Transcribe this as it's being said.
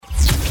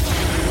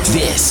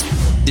This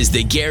is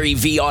the Gary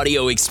V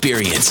audio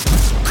experience.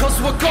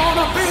 'Cause we're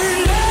gonna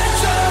be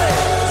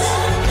legends.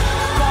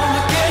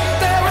 Gonna get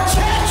their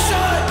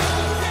attention.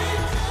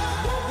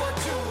 What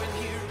we're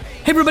doing here.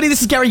 Hey everybody, this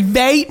is Gary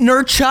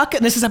Vaynerchuk,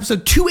 and this is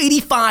episode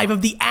 285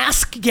 of the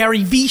Ask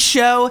Gary V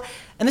show.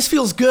 And this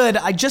feels good.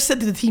 I just said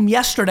to the team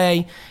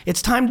yesterday,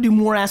 it's time to do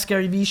more Ask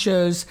Gary V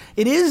shows.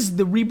 It is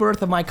the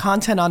rebirth of my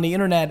content on the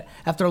internet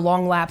after a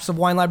long lapse of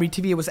Wine Library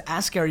TV. It was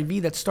Ask Gary V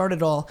that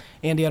started all.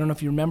 Andy, I don't know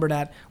if you remember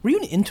that. Were you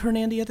an intern,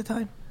 Andy, at the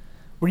time?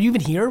 Were you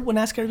even here when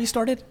Ask Gary V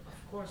started?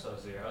 Of course I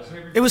was here. I was here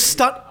before. It was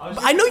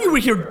I know you were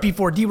here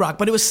before D-Rock,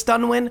 but it was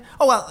Stunwin.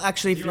 Oh, well,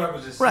 actually, D-Rock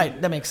was just right,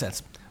 seated. that makes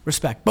sense.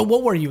 Respect. But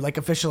what were you, like,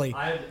 officially?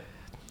 I'd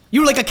You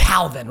were like a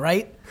Calvin,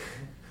 right?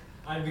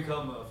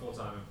 become a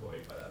full-time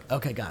employee by that.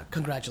 Okay, God, I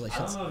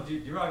congratulations. don't know if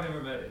D-Rock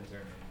never met an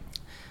intern.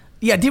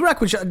 Yeah,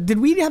 D-Rock, did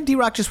we have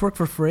D-Rock just work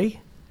for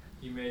free?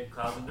 He made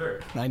clouds and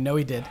dirt. I know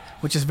he did,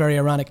 which is very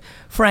ironic.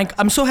 Frank,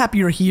 I'm so happy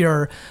you're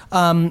here.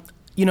 A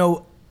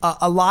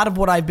lot of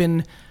what I've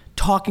been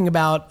talking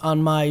about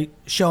on my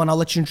show, and I'll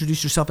let you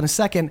introduce yourself in a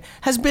second,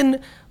 has been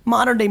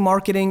modern day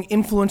marketing,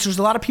 influencers,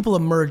 a lot of people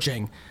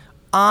emerging.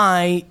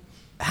 I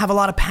have a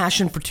lot of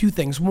passion for two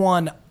things.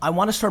 One, I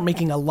want to start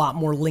making a lot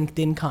more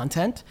LinkedIn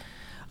content.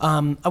 I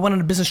went on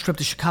a business trip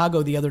to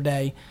Chicago the other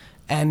day,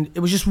 and it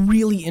was just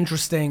really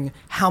interesting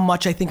how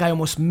much I think I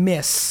almost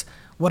miss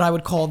what I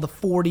would call the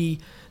 40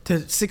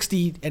 to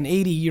 60 and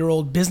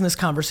 80-year-old business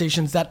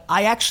conversations that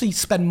I actually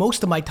spend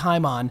most of my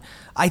time on.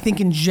 I think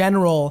in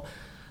general,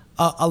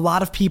 a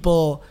lot of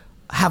people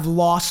have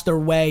lost their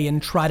way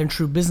in tried and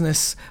true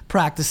business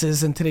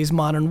practices in today's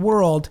modern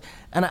world.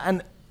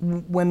 And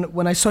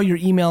when I saw your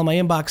email in my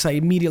inbox, I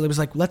immediately was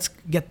like, let's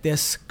get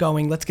this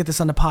going. Let's get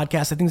this on the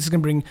podcast. I think this is going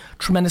to bring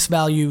tremendous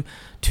value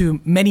to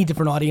many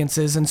different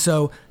audiences. And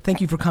so thank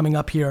you for coming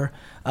up here.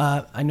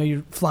 I know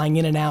you're flying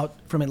in and out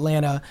from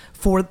Atlanta.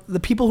 For the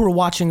people who are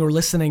watching or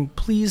listening,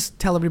 please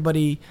tell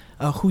everybody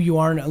who you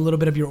are and a little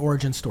bit of your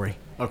origin story.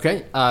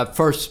 Okay.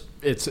 First,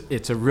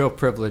 it's a real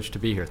privilege to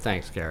be here.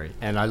 Thanks, Gary.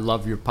 And I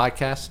love your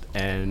podcast,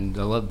 and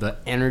I love the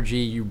energy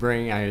you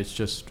bring. It's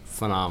just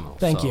phenomenal.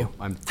 Thank you.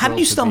 I'm How did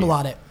you stumble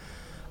on it?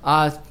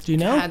 Do you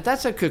know? God,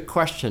 that's a good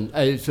question.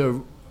 It's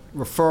a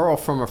referral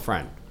from a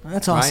friend.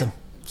 That's awesome.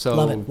 Right? So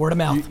love it. Word of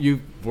mouth.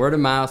 You word of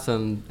mouth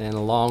and a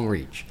long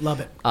reach. Love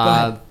it. Go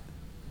ahead.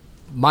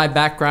 My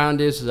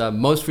background is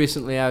most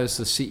recently I was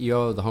the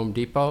CEO of the Home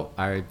Depot.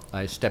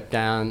 I stepped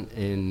down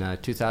in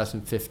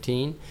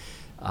 2015.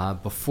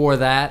 Before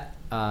that,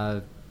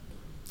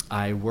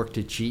 I worked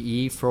at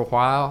GE for a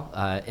while,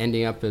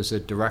 ending up as a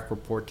direct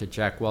report to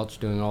Jack Welch,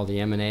 doing all the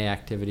M&A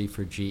activity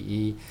for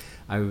GE.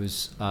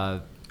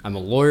 I'm a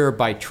lawyer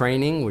by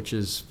training, which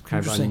is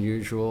kind of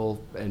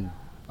unusual, and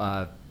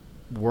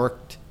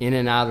worked in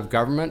and out of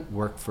government,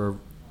 worked for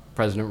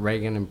President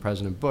Reagan and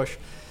President Bush,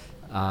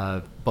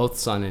 both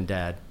son and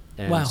dad.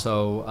 And wow.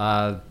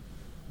 So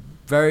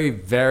very,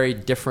 very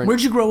different.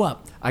 Where'd you grow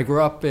up? I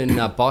grew up in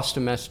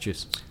Boston,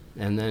 Massachusetts,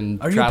 and then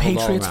Are you a traveled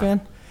all Patriots around.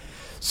 fan?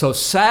 So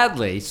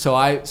sadly,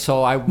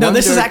 I No,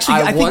 this is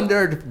actually, I think-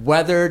 wondered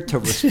whether to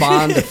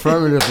respond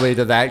affirmatively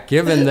to that,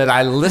 given that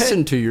I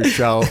listened to your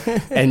show,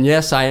 and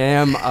yes, I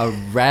am a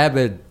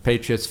rabid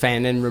Patriots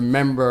fan, and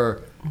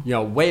remember,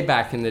 way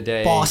back in the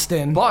day,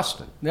 Boston.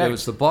 Yeah. It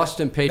was the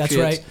Boston Patriots.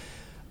 That's right.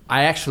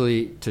 I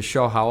actually, to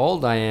show how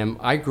old I am,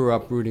 I grew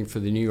up rooting for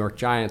the New York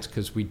Giants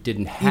because we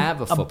didn't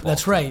have a football.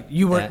 That's team.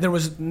 right. There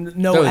was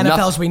no There was NFL as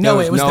nothing. we know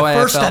There it. It was no the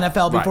first NFL.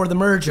 NFL before Right. the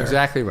merger.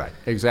 Exactly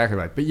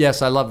right. But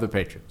yes, I love the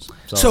Patriots.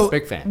 So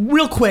big fan.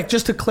 Real quick,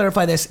 just to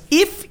clarify this,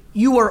 if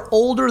you are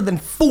older than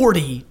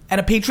 40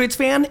 and a Patriots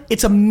fan,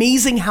 it's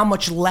amazing how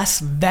much less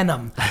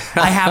venom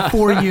I have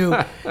for you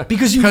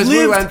because you lived.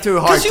 we went through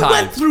hard Because you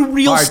went times. through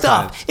real Hard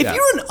stuff. times, If yeah.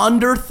 you're an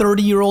under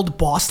 30-year-old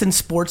Boston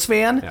sports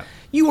fan,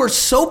 you are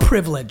so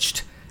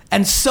privileged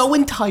and so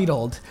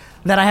entitled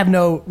that I have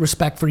no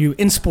respect for you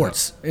in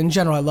sports. In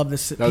general, I love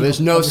this. No, there's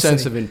no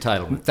sense of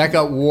entitlement. That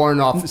got worn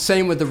off.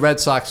 Same with the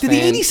Red Sox Did fan.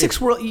 the 86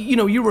 World,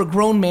 you were a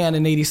grown man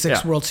in 86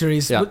 Yeah. World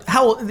Series. Yeah.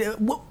 How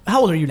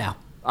old are you now?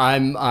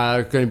 I'm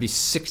going to be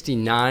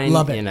 69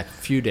 Love it. in a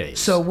few days.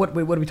 So what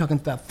are we talking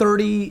about?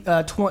 30,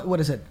 20, what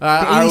is it? The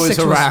I was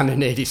 86 around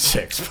in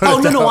 86. Oh,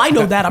 no, I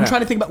know that. I'm trying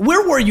to think about,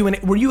 where were you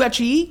were you at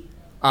GE?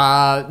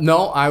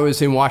 No, I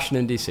was in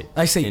Washington, D.C.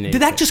 I see.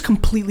 Did that just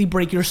completely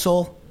break your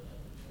soul?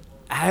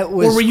 It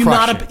was Or were you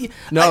crushing.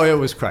 It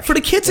was crushing. For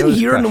the kids It in was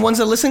here and the crushing. ones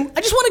that listen,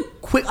 I just want to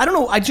quick, I don't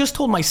know, I just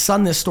told my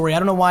son this story. I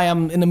don't know why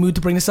I'm in the mood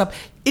to bring this up.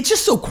 It's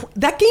just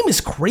that game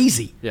is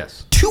crazy.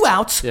 Yes. 2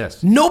 outs,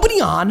 Yes.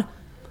 nobody on,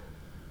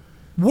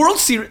 World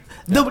Series,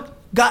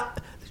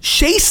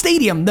 Shea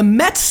Stadium, the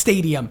Mets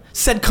Stadium,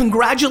 said,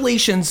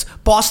 congratulations,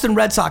 Boston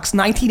Red Sox,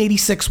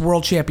 1986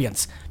 World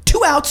Champions.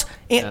 2 outs,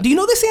 and do you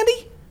know this,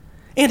 Andy?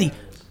 Andy,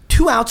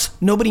 2 outs,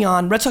 nobody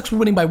on. Red Sox were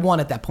winning by 1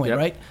 at that point, Yep,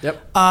 right?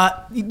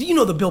 yep. Do you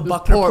know the Bill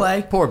Buckner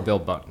play? Poor Bill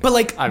Buckner.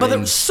 But there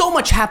was so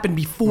much happened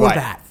before right.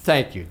 that.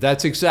 Thank you.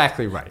 That's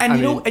exactly right. And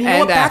you know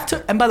what?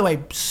 after. And by the way,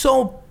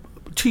 so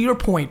to your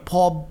point,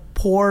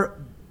 poor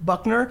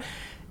Buckner,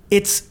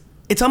 it's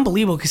it's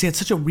unbelievable because he had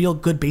such a real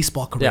good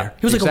baseball career. Yeah,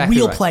 He was like exactly a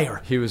real right.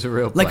 player. He was a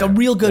real player. Like a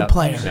real good Yep.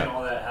 player. And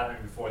all that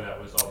happening before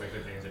that was all the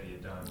good things that he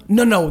had done.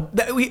 No.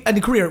 In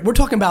the career, we're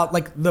talking about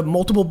like the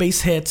multiple base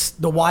hits,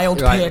 the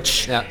wild Right.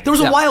 pitch. Yeah. There was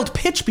a Yeah. wild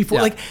pitch before.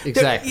 Yeah, Like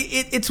exactly.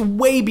 it's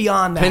way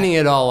beyond that. Pinning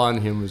it all on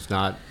him was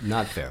not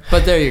fair.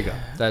 But there you go.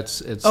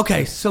 It's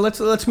Okay, so let's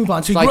move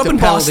on. So you like grew up the in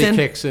penalty Boston,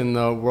 kicks in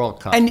the World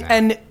Cup. and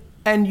now.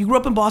 and you grew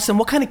up in Boston.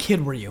 What kind of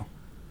kid were you?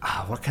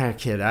 What kind of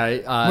kid?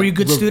 Were Were you a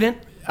good student?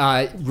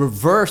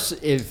 Reverse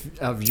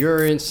of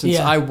your instance,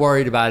 Yeah. I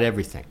worried about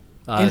everything.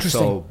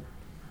 Interesting. So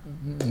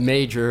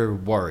major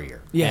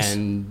worrier. Yes.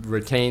 And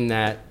retain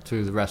that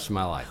through the rest of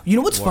my life. You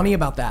know what's Worrier. funny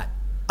about that?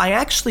 I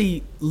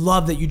actually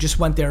love that you just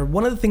went there.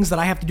 One of the things that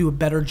I have to do a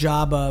better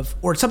job of,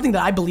 or something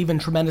that I believe in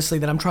tremendously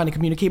that I'm trying to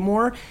communicate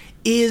more,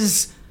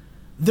 is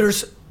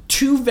there's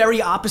two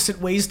very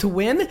opposite ways to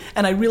win,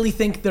 and I really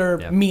think they're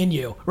Yep. me and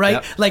you, right?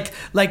 Yep.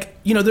 Like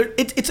you know,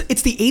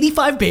 it's the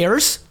 '85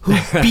 Bears who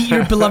beat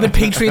your beloved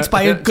Patriots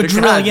by a God,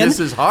 quadrillion. this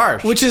is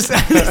harsh. Which is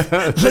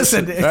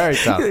listen, Very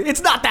tough.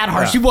 it's not that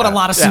harsh. Yeah, You won a yeah,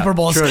 lot of yeah, Super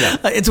Bowls. true enough.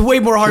 It's way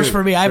more harsh True-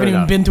 for me. I haven't true even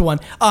enough. been to one.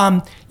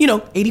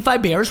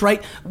 85 Bears,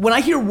 right? When I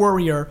hear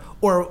Warrior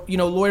or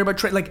lawyer by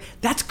trade, like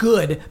that's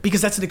good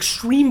because that's an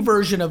extreme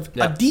version of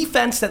Yeah. a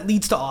defense that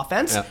leads to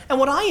offense. Yeah. And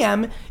what I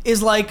am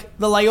is like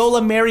the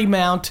Loyola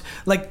Marymount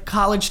like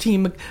college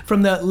team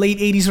from the late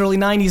 80s, early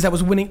 90s that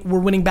were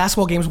winning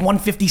basketball games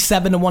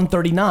 157 to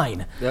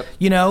 139. Yep.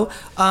 But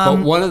But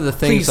one of the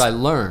things please. I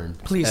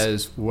learned Please.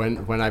 as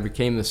when I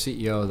became the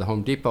CEO of the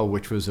Home Depot,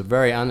 which was a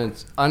very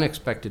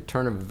unexpected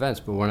turn of events,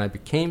 but when I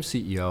became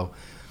CEO,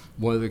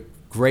 one of the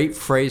great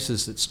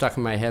phrases that stuck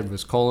in my head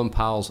was Colin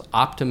Powell's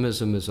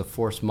 "optimism is a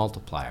force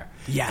multiplier."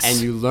 Yes. And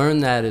you learn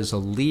that as a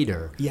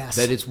leader. Yes.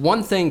 That it's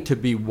one thing to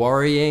be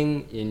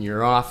worrying in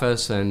your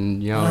office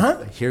and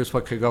here's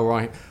what could go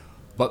wrong,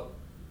 but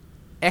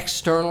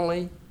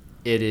externally,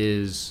 it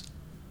is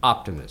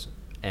optimism.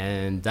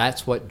 And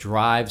that's what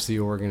drives the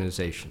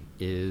organization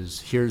is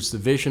here's the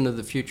vision of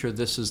the future,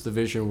 this is the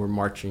vision we're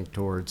marching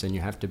towards, and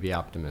you have to be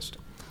optimistic.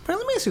 Fred,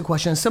 let me ask you a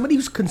question. As somebody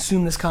who's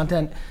consumed this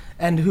content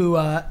and who,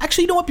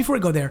 actually, you know what, before I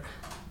go there,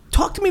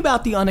 talk to me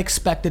about the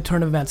unexpected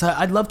turn of events.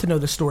 I'd love to know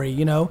the story,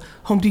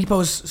 Home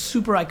Depot's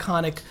super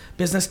iconic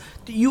business.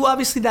 You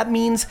obviously,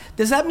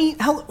 does that mean,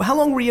 how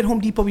long were you at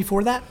Home Depot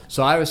before that?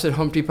 So I was at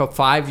Home Depot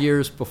 5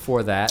 years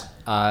before that,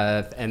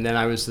 and then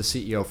I was the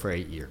CEO for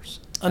 8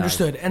 years.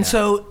 Understood. And yeah.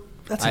 so,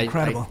 that's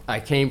incredible. I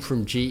came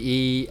from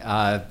GE.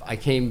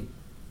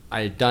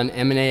 I had done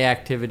M&A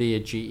activity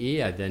at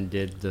GE. I then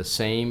did the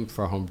same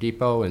for Home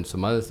Depot and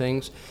some other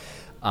things.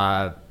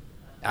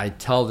 I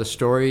tell the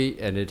story,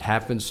 and it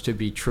happens to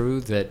be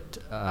true, that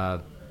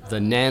the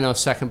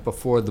nanosecond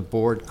before the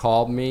board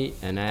called me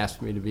and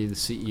asked me to be the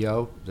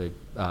CEO, they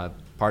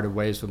parted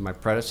ways with my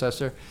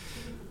predecessor,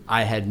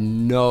 I had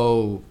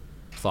no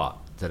thought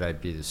that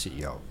I'd be the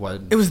CEO.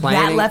 It was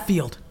that left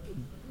field.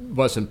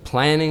 Wasn't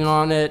planning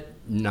on it,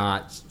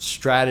 not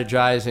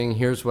strategizing.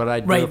 Here's what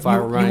I'd do Right. if I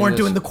were running You weren't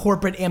this. doing the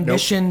corporate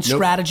ambition Nope,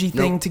 strategy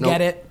thing to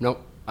get it.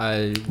 Nope.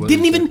 I was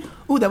Didn't even.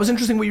 Ooh, that was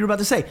interesting what you were about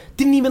to say.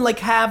 Didn't even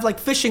have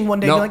fishing one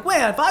day. Nope. You're like,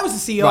 well, if I was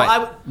the CEO, right. I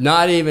would.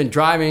 Not even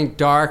driving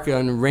dark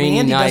on a rainy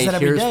Andy does night. that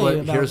every Here's day what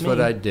about what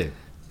me. I'd do.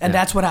 And Yeah.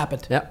 that's what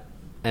happened. Yep.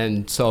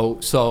 And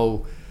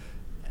so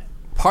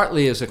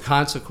partly as a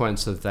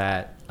consequence of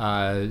that,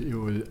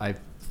 I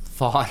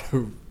thought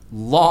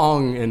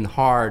long and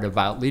hard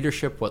about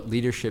leadership, what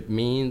leadership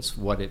means,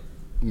 what it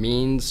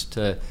means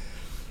to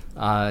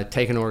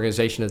take an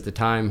organization. At the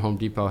time, Home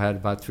Depot had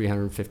about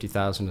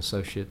 350,000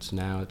 associates.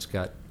 Now it's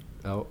got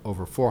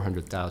over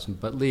 400,000,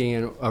 but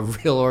leading a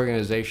real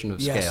organization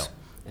of Yes. scale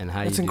and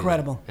how That's you do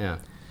incredible. that.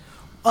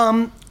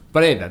 Yeah.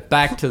 But anyway,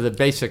 back to the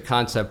basic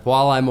concept.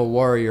 While I'm a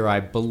warrior,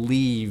 I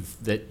believe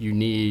that you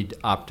need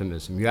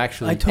optimism. You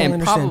actually, I totally and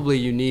understand. probably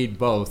you need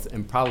both.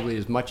 And probably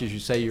as much as you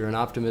say you're an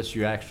optimist,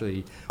 you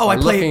actually Oh, are I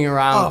play- looking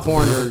around oh.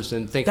 corners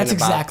and thinking That's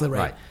about. exactly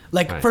right.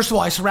 Like, right. first of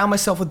all, I surround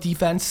myself with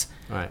defense.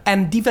 Right.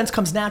 And defense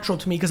comes natural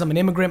to me because I'm an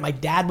immigrant. My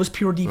dad was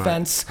pure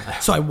defense.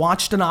 So I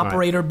watched an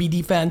operator be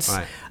defense.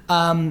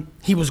 Right.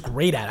 He was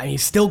great at it. I mean,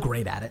 he's still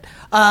great at it.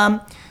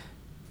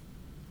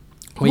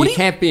 Well, what you do you-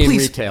 can't be in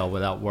please- retail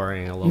without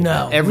worrying a little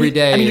No. bit. Every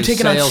day I mean, you're is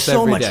taking on sales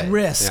so every much day.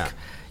 risk.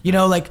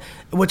 Yeah. Like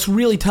what's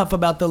really tough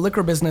about the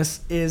liquor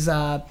business is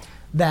that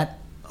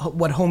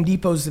what Home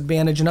Depot's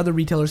advantage and other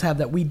retailers have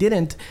that we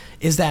didn't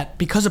is that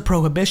because of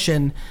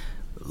prohibition,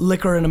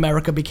 liquor in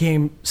America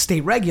became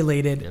state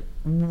regulated, Yep.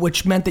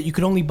 which meant that you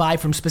could only buy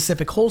from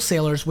specific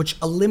wholesalers, which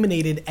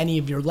eliminated any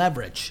of your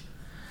leverage.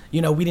 We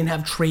didn't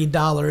have trade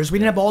dollars. We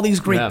didn't have all these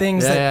great Yeah.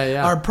 things Yeah, that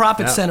yeah. are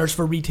profit Yeah. centers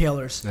for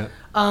retailers.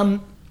 Yeah.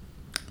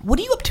 What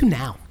are you up to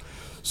now?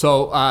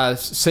 So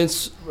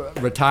since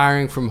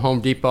retiring from Home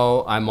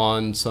Depot, I'm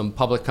on some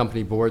public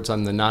company boards.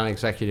 I'm the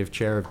non-executive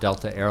chair of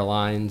Delta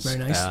Airlines. Very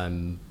nice.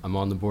 I'm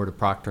on the board of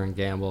Procter &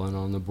 Gamble and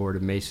on the board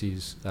of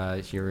Macy's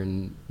here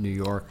in New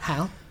York.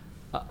 How?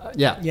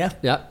 Yeah.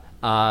 Yeah.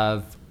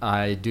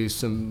 I do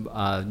some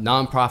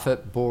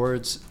nonprofit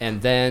boards,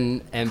 and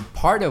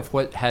part of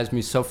what has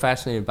me so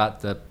fascinated about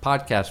the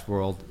podcast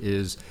world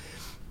is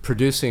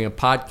producing a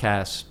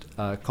podcast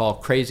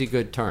called Crazy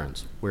Good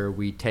Turns, where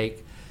we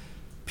take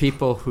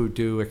people who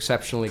do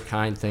exceptionally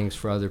kind things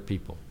for other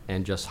people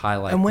and just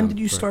highlight And when them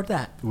did you for- start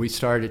that? We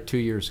started 2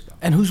 years ago.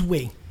 And who's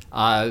we?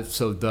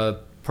 So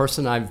the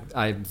person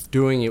I'm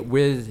doing it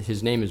with,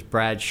 his name is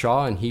Brad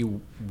Shaw, and he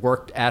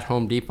worked at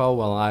Home Depot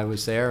while I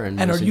was there. And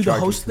And was are in you the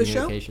charge host of the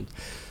show? communications.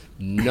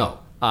 No.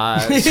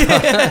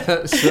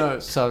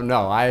 So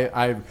no,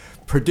 I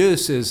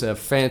produce is a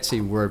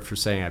fancy word for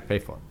saying I pay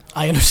for it.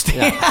 I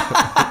understand.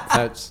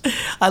 That's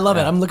I love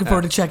it. I'm looking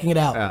forward to checking it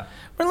out. Yeah.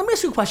 But let me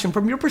ask you a question.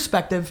 From your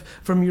perspective,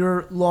 from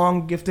your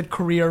long, gifted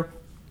career,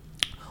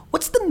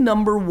 what's the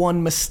number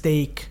one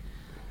mistake?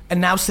 And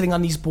now sitting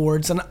on these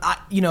boards, and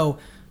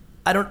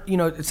I don't,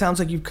 it sounds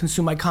like you've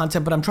consumed my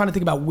content, but I'm trying to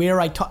think about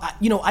where I talk.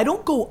 I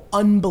don't go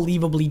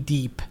unbelievably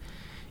deep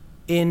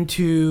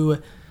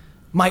into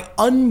my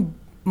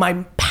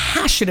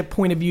passionate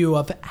point of view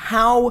of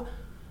how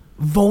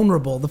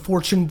vulnerable the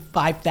Fortune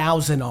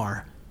 5,000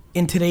 are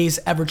in today's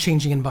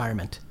ever-changing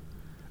environment.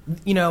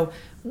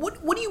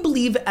 What do you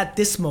believe at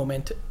this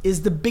moment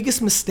is the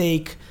biggest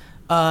mistake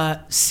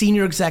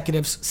senior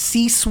executives,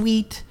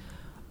 C-suite,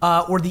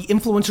 or the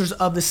influencers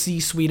of the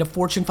C-suite of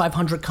Fortune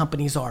 500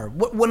 companies are?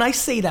 When I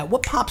say that,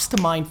 what pops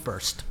to mind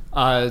first?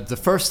 The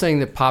first thing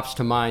that pops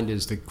to mind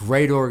is that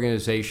great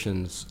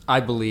organizations,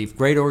 I believe,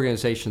 great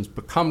organizations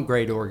become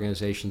great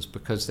organizations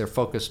because they're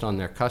focused on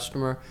their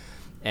customer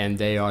and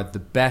they are the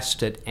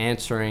best at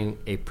answering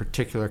a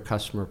particular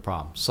customer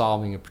problem,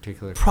 solving a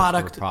particular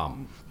Product customer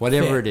problem,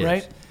 whatever fit, it is.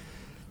 right?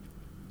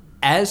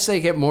 As they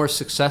get more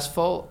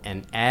successful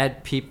and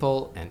add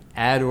people and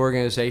add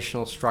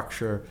organizational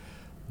structure,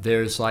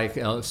 there's like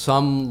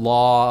some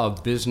law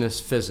of business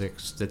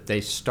physics that they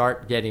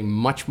start getting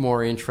much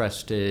more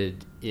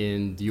interested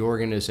in the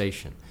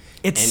organization.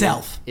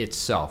 Itself.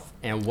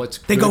 And what's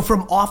They good, go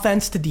from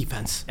offense to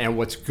defense, and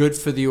what's good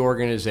for the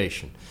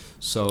organization.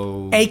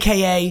 So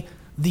AKA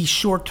the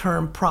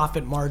short-term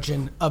profit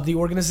margin of the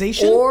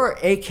organization. or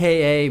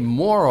AKA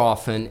more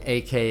often,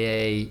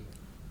 AKA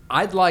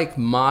I'd like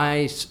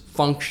my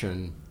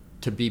function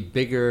to be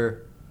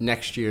bigger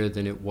next year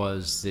than it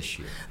was this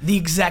year. The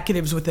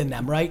executives within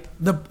them, right?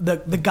 The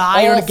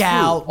guy or the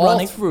gal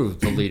running. All through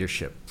the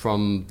leadership,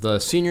 from the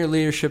senior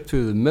leadership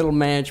through the middle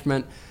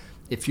management.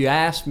 If you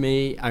ask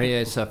me, I mean,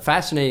 it's a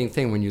fascinating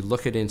thing when you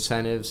look at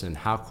incentives and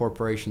how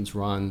corporations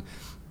run.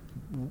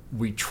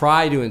 We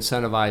try to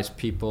incentivize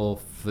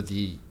people for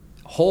the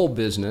whole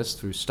business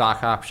through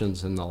stock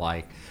options and the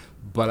like.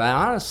 But I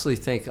honestly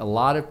think a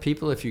lot of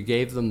people, if you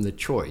gave them the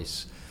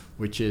choice,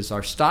 which is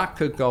our stock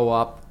could go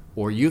up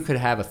or you could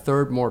have a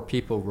third more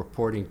people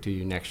reporting to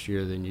you next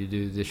year than you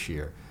do this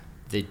year,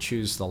 they'd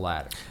choose the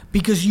latter.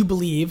 Because you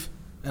believe,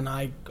 and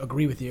I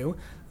agree with you,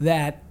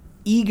 that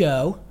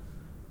ego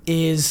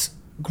is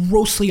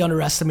grossly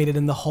underestimated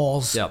in the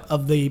halls Yep.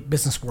 of the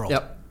business world.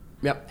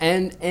 Yep.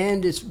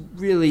 And it's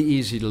really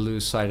easy to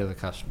lose sight of the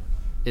customer.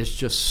 It's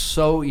just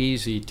so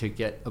easy to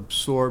get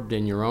absorbed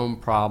in your own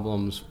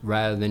problems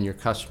rather than your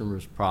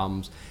customers'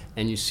 problems.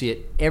 And you see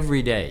it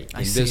every day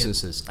in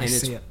businesses. And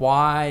it's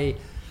why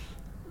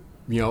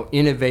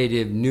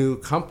innovative new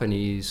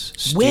companies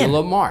steal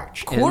a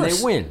march. Of course. And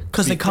they win.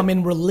 Because they come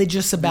in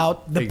religious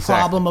about the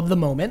problem of the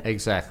moment.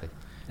 Exactly.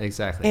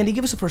 Andy,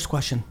 give us the first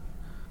question.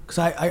 Because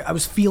I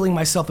was feeling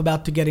myself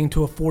about to getting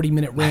to a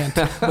 40-minute rant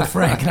with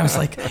Frank. And I was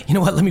like, you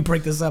know what, let me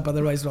break this up.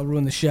 Otherwise, I'll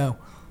ruin the show.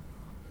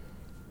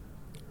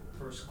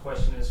 First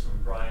question is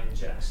from Brian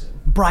Jackson.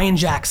 Brian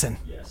Jackson.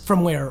 Yes.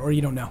 From where, or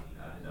you don't know?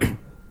 No, let me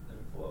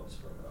pull up his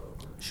profile.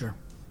 Sure.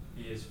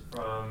 He is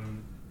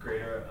from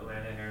Greater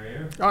Atlanta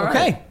area. All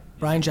Okay. right.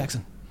 Brian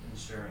Jackson.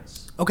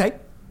 Insurance. Okay.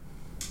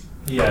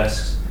 He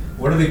asks,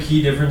 what are the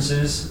key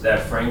differences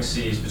that Frank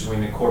sees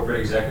between the corporate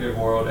executive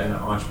world and the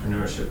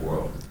entrepreneurship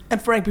world?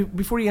 And Frank,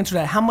 before you answer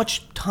that, how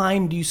much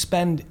time do you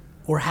spend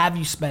or have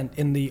you spent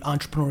in the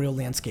entrepreneurial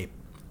landscape?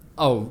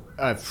 Oh,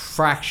 a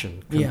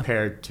fraction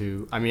compared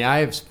to. I mean, I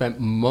have spent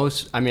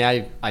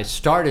I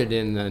started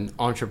in an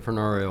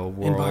entrepreneurial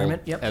world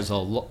Environment, yep. as in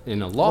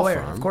a law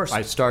Lawyer, firm. of course.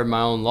 I started my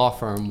own law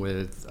firm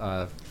with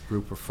a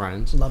group of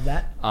friends. Love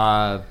that.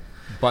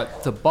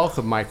 But the bulk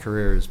of my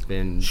career has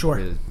been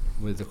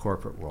with the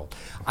corporate world.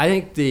 I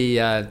think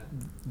the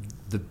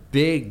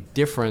big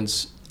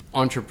difference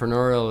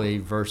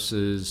entrepreneurially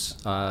versus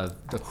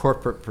the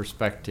corporate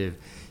perspective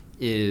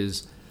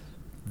is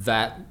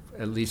that,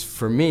 at least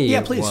for me,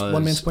 please. was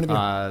One man's point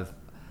of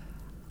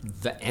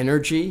the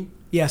energy.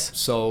 Yes.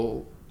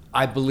 So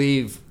I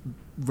believe,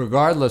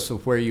 regardless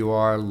of where you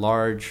are,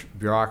 large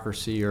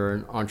bureaucracy or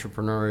an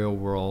entrepreneurial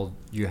world,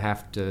 you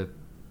have to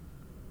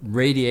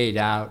radiate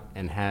out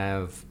and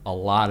have a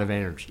lot of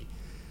energy.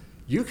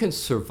 You can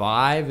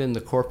survive in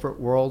the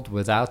corporate world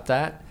without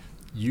that.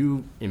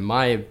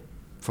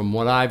 From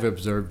what I've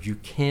observed, you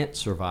can't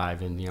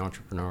survive in the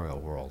entrepreneurial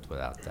world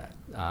without that.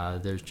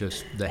 There's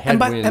just the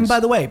headwinds. And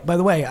by the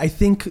way, I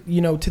think,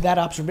 to that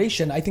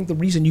observation, I think the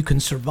reason you can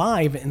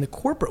survive in the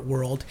corporate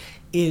world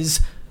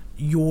is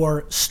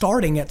you're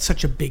starting at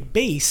such a big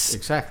base,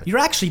 Exactly. you're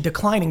actually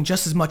declining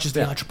just as much as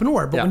the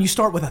entrepreneur. But Yeah. when you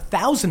start with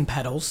 1,000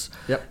 pedals,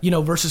 Yep.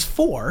 versus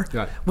 4,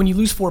 Right. when you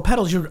lose 4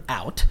 pedals, you're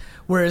out.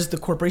 Whereas the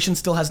corporation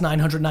still has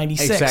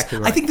 996. Exactly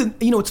right. I think that,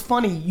 it's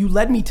funny, you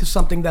led me to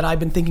something that I've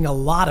been thinking a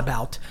lot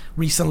about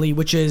recently,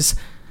 which is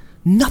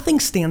nothing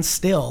stands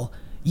still,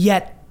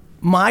 yet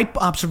my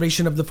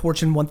observation of the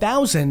Fortune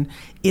 1000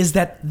 is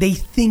that they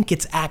think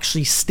it's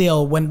actually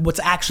still when what's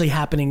actually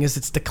happening is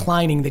it's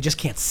declining. They just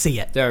can't see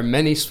it. There are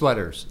many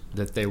sweaters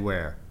that they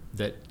wear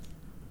that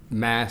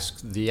mask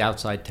the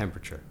outside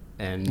temperature,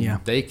 and Yeah.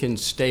 they can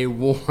stay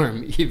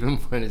warm even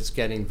when it's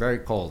getting very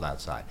cold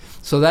outside.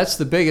 So that's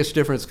the biggest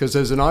difference, because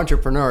as an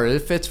entrepreneur,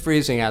 if it's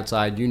freezing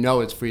outside, you know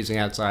it's freezing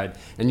outside,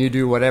 and you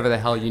do whatever the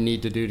hell you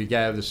need to do to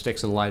gather the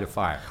sticks and light a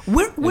fire.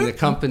 Where- and the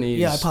company's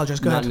Yeah, I apologize.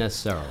 Go not ahead.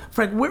 necessarily.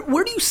 Frank,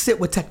 where do you sit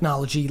with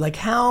technology? Like,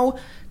 how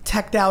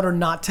teched out or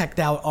not teched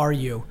out are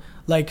you?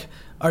 Like,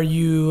 are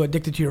you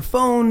addicted to your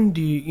phone?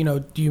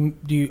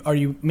 Are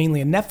you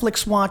mainly a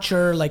Netflix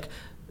watcher? Like,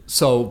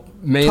 So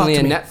mainly to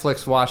a me.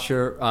 Netflix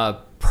watcher.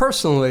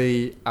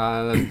 Personally,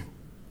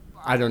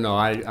 I don't know.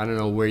 I don't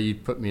know where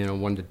you'd put me in a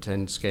 1 to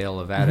 10 scale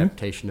of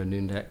adaptation to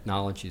new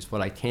technologies.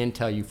 What I can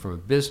tell you from a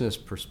business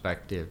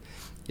perspective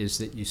is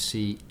that you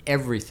see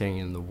everything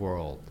in the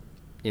world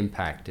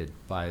impacted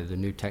by the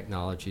new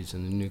technologies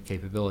and the new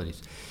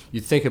capabilities.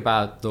 You think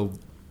about the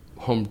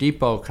Home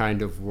Depot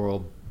kind of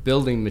world,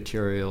 building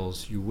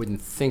materials you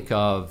wouldn't think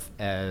of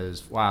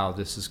as, wow,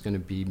 this is going to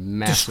be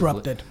massively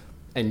Disrupted.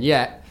 And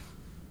yet,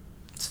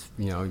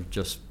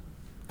 just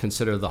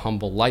consider the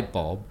humble light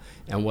bulb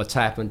and what's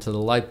happened to the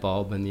light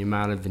bulb and the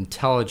amount of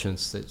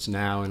intelligence that's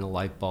now in a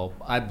light bulb.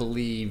 I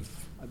believe,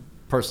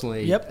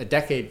 personally, Yep. a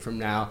decade from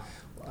now,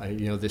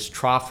 this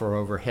troffer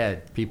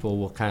overhead, people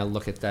will kind of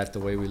look at that the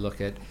way we look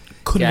at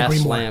Couldn't agree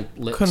gas more. lamp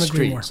lit Couldn't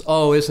agree streets.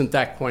 Oh, isn't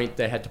that quaint?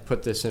 They had to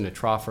put this in a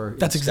troffer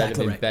That's instead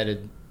exactly of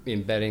right.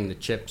 embedding the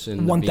chips in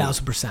the beam.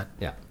 1,000%.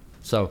 Yeah.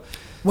 So,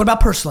 What about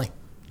personally?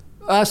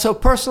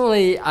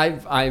 personally,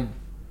 I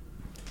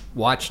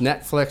watch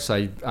Netflix.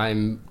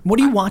 I'm What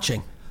are you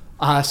watching?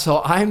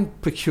 So I'm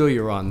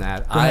peculiar on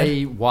that. ahead.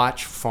 I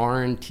watch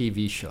foreign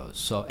TV shows.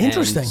 So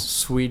Interesting. And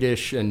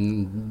Swedish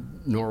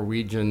and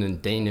Norwegian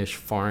and Danish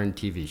foreign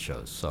TV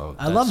shows. So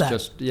I love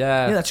that.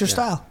 Yeah, that's your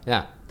style.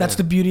 Yeah. That's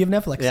the beauty of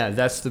Netflix. Yeah,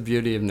 that's the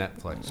beauty of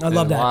Netflix. I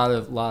love that. A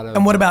lot of.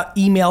 And what about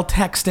email,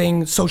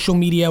 texting, social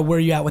media? Where are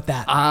you at with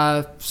that?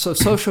 So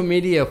social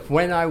media,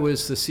 when I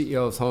was the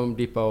CEO of Home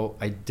Depot,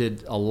 I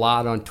did a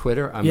lot on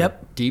Twitter. I'm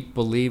Yep. a deep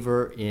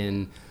believer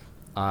in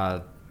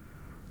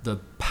the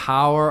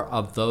power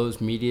of those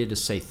media to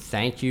say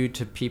thank you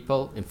to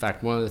people. In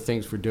fact, one of the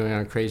things we're doing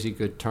on Crazy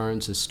Good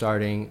Turns is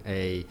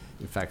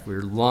in fact,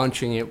 we're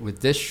launching it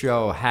with this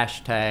show,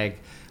 hashtag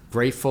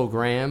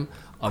GratefulGram.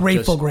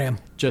 Gratefulgram.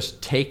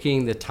 Just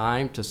taking the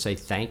time to say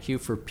thank you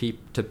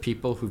to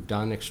people who've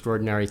done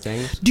extraordinary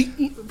things.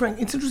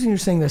 Frank, it's interesting you're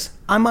saying this.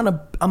 I'm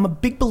a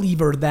big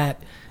believer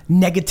that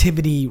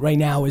negativity right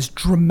now is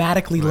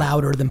dramatically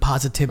louder than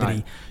positivity.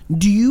 Right.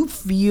 Do you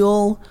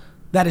feel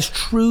that is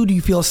true? Do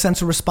you feel a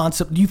sense of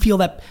responsibility? Do you feel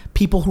that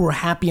people who are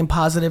happy and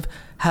positive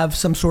have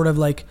some sort of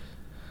like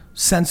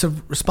sense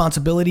of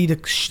responsibility to?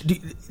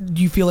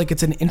 Do you feel like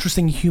it's an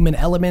interesting human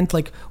element?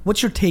 Like,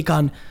 what's your take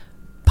on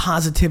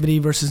positivity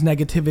versus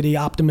negativity,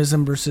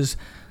 optimism versus?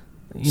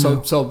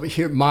 So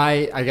here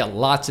I got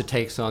lots of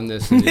takes on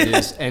this, and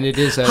it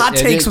is a Hot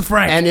takes with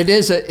Frank. And it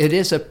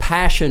is a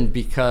passion,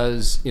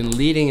 because in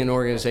leading an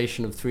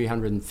organization of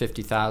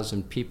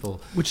 350,000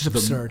 people, Which is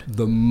absurd.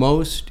 The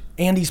most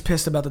Andy's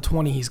pissed about the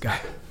 20 he's got.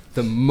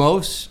 the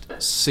most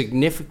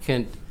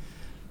significant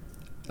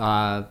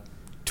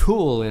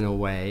tool in a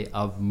way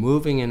of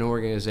moving an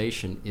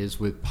organization is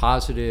with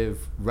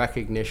positive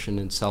recognition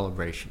and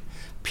celebration.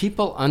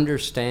 People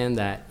understand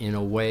that in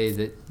a way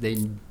that they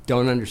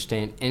don't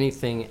understand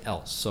anything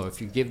else. So if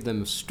you give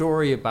them a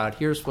story about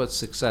here's what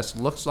success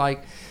looks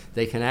like,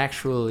 they can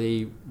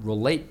actually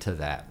relate to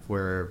that,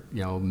 where,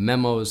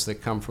 memos that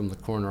come from the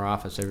corner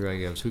office,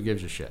 everybody goes, who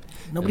gives a shit?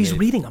 Nobody's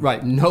reading them.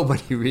 Right,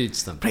 nobody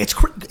reads them. It's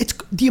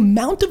the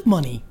amount of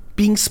money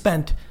being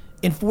spent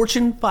in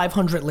Fortune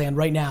 500 land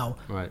right now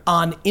Right.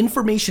 on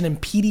information in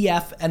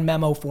PDF and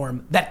memo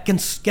form that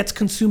gets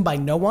consumed by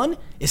no one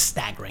is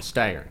staggering.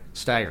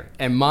 Staggering.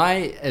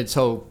 And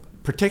so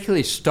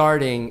particularly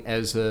starting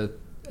as the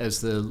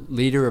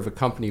leader of a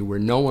company where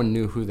no one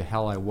knew who the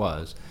hell I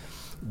was,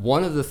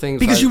 one of the things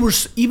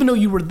Because even though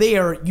you were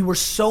there, you were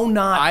so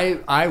not.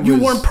 You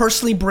weren't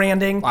personally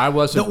branding. I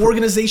wasn't. The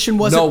organization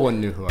wasn't. No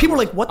one knew who I was. People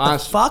were like, "What the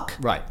fuck?"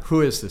 Right. Who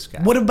is this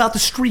guy? What about the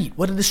street?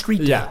 What did the street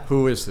do? Yeah.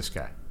 Who is this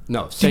guy?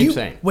 No. Did you,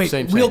 Same. Wait,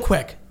 Same. real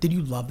quick. Did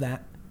you love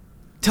that?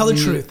 Tell the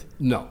truth.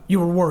 No. You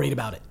were worried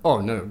about it.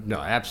 Oh, no,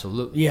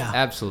 absolutely. Yeah.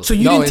 Absolutely. So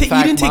you No, didn't, in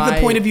fact, you didn't take the my-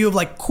 point of view of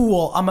like,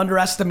 cool, I'm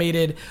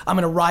underestimated, I'm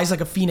going to rise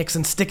like a phoenix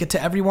and stick it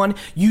to everyone.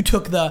 You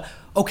took the,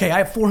 okay, I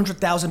have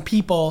 400,000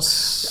 people.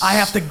 I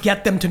have to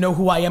get them to know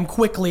who I am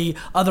quickly.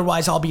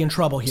 Otherwise, I'll be in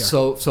trouble here.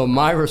 So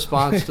my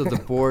response to the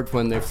board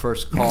when they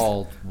first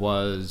called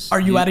was... Are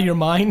you out of your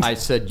mind? I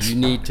said, you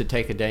need to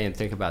take a day and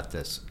think about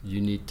this.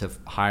 You need to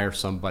hire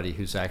somebody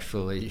who's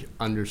actually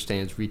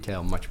understands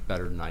retail much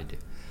better than I do.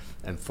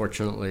 And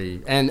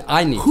fortunately, and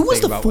I need Who to was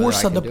think the about whether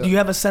force I of can the, do do it. you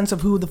have a sense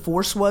of who the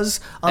force was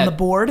on the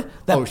board?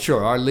 That, Oh,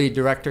 sure. Our lead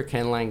director,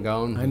 Ken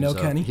Langone. I know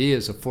Kenny. He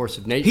is a force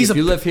of nature. He's If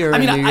you live here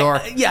in New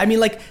York... I mean,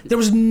 like, there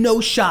was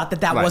no shot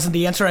that Right. wasn't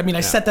the answer. I mean,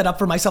 I set that up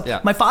for myself. Yeah.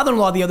 My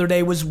father-in-law the other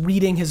day was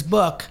reading his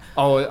book,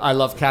 Oh, I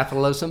love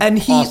capitalism. and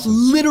he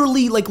Awesome.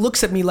 literally, like,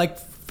 looks at me, like,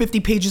 50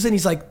 pages in.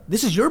 He's like,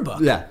 this is your book.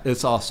 Yeah,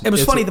 it's awesome. It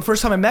was It's funny. a- The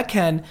first time I met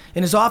Ken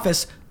in his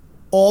office,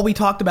 all we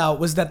talked about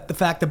was that the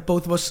fact that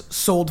both of us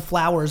sold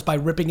flowers by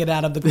ripping it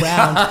out of the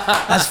ground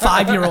as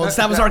 5-year-olds.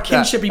 That was our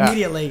kinship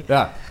immediately.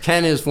 Yeah,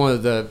 Ken is one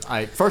of the.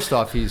 First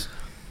off, he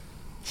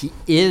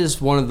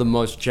is one of the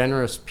most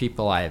generous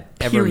people I have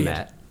ever Period.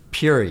 met.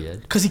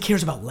 Period. Because he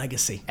cares about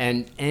legacy.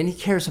 And he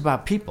cares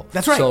about people.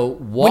 That's right. So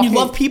When you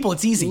love people,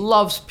 it's easy.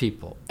 Loves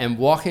people, and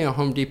walking a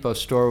Home Depot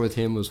store with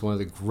him was one of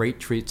the great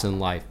treats in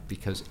life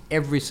because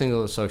every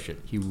single associate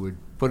he would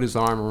put his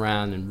arm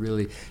around and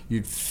really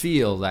you'd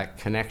feel that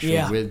connection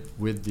Yeah.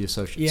 with the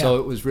associate. Yeah. So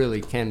it was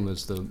really Ken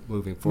was the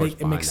moving force. It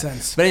behind makes that.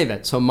 sense. But anyway,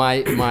 so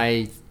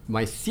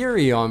my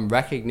theory on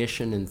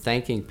recognition and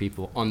thanking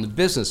people on the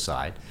business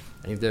side,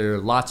 I think there are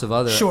lots of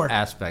other Sure.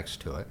 aspects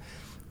to it,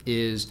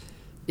 is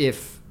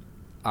if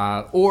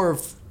or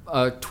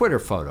a Twitter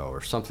photo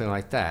or something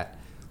like that,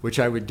 which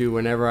I would do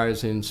whenever I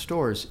was in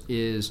stores,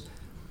 is,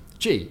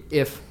 gee,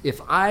 if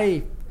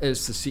I,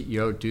 as the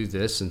CEO, do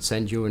this and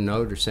send you a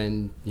note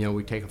or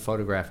we take a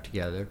photograph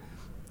together,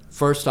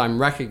 first I'm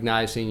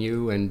recognizing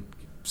you and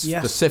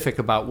Yes. specific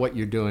about what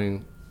you're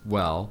doing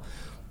well,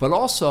 but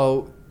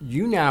also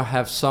you now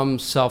have some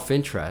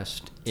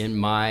self-interest in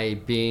my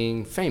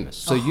being famous.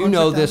 So you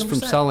know this from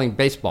 100,000%. selling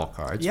baseball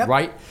cards, Yep.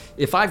 right?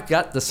 If I've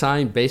got the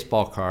signed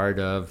baseball card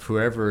of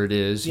whoever it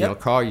is,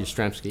 Yep. Carl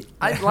Yastrzemski,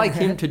 I'd like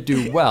him to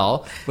do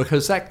well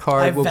because that I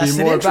card have will be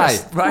vested more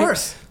interest, valuable, right? of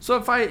course. So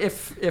if I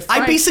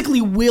Frank- basically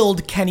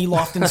willed Kenny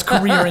Lofton's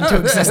career into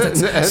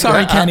existence.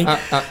 Sorry, Kenny.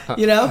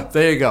 You know?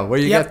 There you go.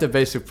 Well, you Yep. got the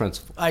basic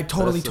principle. I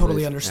totally That's the totally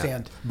basic-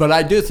 understand. yeah. But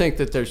I do think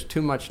that there's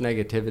too much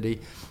negativity.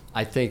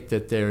 I think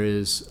that there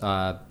is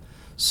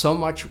so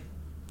much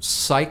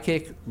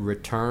psychic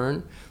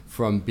return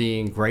from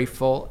being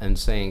grateful and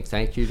saying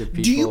thank you to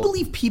people. Do you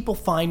believe people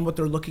find what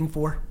they're looking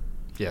for?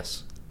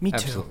 Yes. Me too.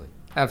 Absolutely.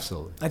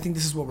 Absolutely. I think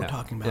this is what we're Yeah.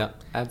 talking about. Yeah,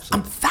 I'm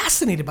absolutely.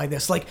 fascinated by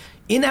this. Like,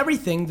 in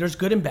everything, there's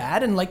good and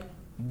bad, and like,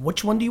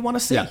 which one do you want to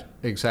see? Yeah,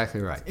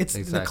 exactly right. It's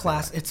exactly the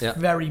class. right. It's Yeah.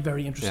 very,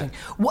 very interesting.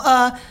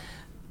 Well,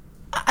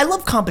 I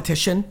love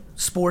competition,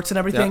 sports, and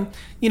everything.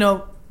 Yeah.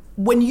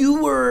 When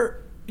you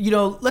were,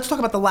 let's talk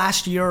about the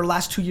last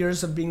 2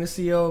 years of being the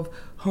CEO of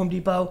Home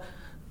Depot.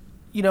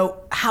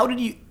 How did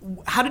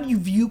you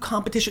view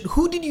competition?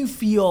 Who did you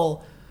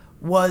feel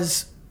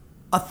was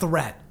a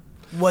threat?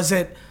 Was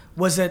it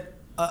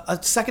a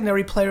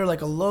secondary player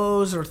like a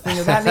Lowe's or thing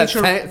of that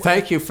nature?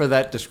 Thank you for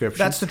that description.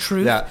 That's the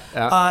truth.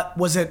 Yeah.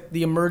 Was it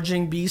the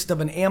emerging beast of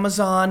an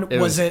Amazon? It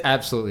was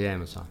absolutely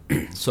Amazon.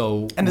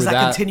 So And does that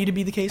without- continue to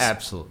be the case?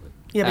 Absolutely.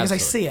 Yeah, because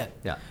Absolutely. I see it.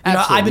 Yeah. I've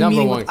Absolutely. been Number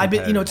meeting one with,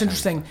 competitor. it's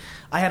interesting.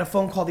 I had a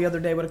phone call the other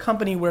day with a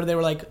company where they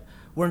were like,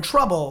 we're in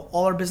trouble.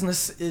 All our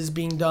business is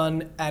being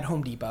done at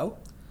Home Depot.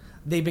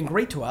 They've been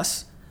great to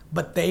us,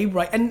 but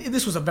and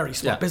this was a very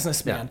smart Yeah.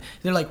 businessman. Yeah.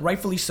 They're like,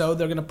 rightfully so,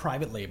 they're going to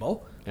private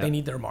label. Yeah. They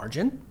need their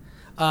margin.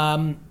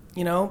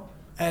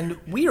 And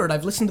weird,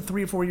 I've listened to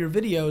 3 or 4 of your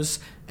videos,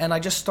 and I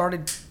just started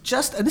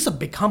and this is a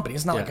big company.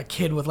 It's not Yeah. like a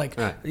kid with like,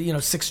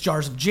 Right. 6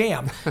 jars of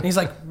jam. And he's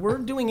like, we're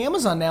doing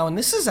Amazon now, and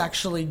this is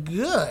actually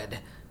good.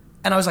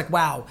 And I was like,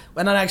 wow.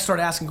 And then I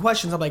started asking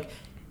questions. I'm like,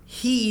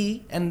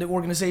 he and the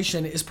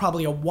organization is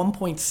probably a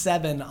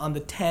 1.7 on the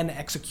 10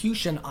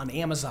 execution on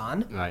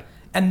Amazon. Right.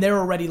 And they're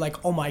already like,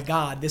 oh my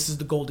God, this is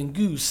the golden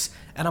goose.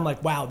 And I'm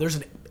like, wow, there's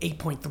an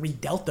 8.3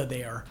 delta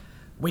there.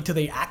 Wait till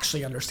they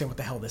actually understand what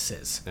the hell this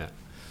is. Yeah.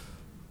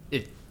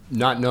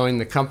 Not knowing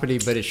the company,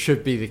 but it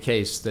should be the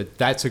case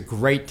that's a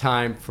great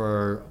time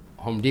for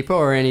Home Depot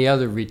or any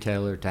other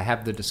retailer to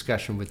have the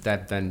discussion with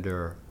that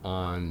vendor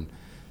on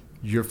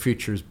your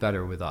future's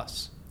better with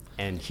us.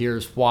 And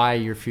here's why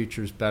your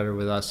future's better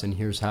with us, and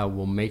here's how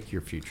we'll make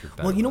your future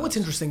better. Well, you know with what's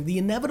us. interesting? The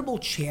inevitable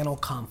channel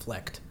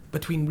conflict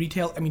between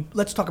retail. I mean,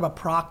 let's talk about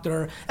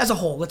Procter as a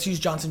whole. Let's use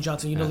Johnson &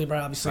 Johnson.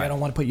 Obviously, I Right.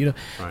 don't want to put you to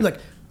Right. like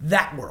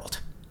that world.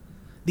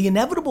 The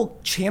inevitable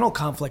channel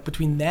conflict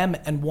between them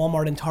and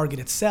Walmart and Target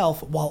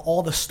itself, while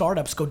all the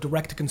startups go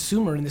direct to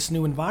consumer in this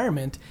new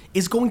environment,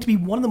 is going to be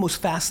one of the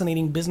most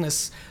fascinating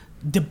business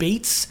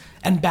debates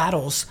and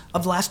battles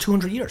of the last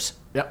 200 years.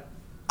 Yep.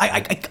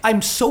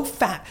 I'm so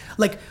fat.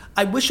 Like,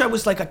 I wish I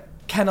was like a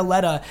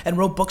Canaletta and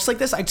wrote books like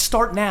this. I'd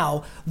start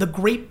now. The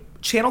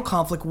great channel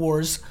conflict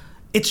wars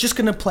it's just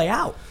going to play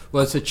out.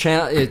 Well,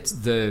 it's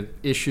the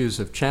issues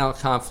of channel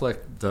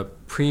conflict, the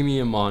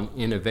premium on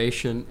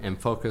innovation and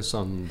focus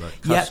on the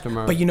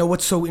customer. Yeah, but you know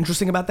what's so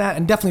interesting about that?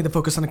 And definitely the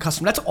focus on the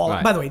customer. That's all.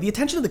 Right. By the way, the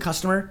attention to the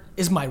customer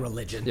is my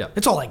religion. Yeah.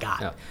 It's all I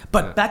got. Yeah.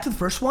 But Yeah. back to the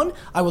first one,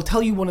 I will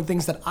tell you one of the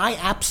things that I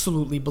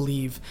absolutely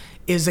believe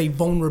is a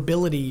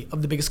vulnerability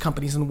of the biggest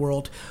companies in the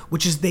world,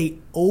 which is they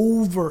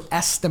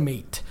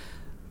overestimate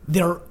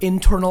their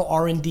internal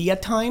R&D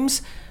at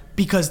times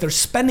because they're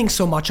spending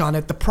so much on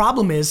it. The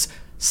problem is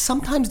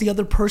sometimes the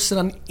other person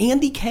on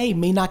Andy K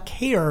may not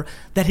care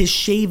that his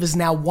shave is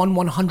now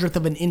 1/100th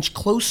of an inch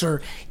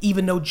closer,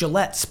 even though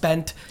Gillette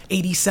spent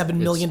 $87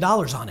 million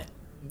on it.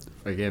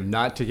 Again,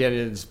 not to get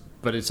in,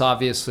 but it's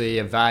obviously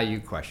a value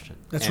question.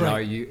 That's and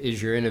right.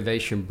 Is your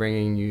innovation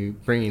bringing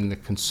the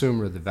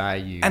consumer the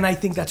value? And I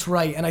think that's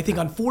right. And I think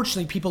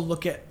unfortunately people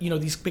look at,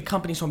 these big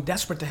companies who I'm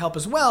desperate to help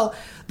as well,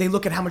 they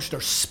look at how much they're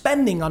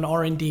spending on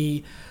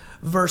R&D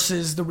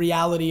versus the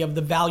reality of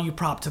the value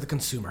prop to the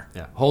consumer.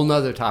 Yeah, whole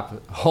nother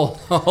topic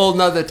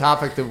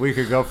that we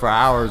could go for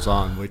hours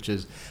on, which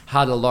is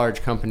how do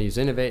large companies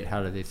innovate?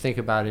 How do they think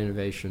about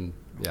innovation?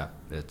 Yeah,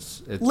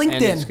 it's LinkedIn.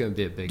 And it's going to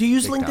be a big. Do you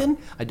use big LinkedIn?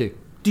 topic. I do.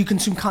 Do you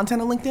consume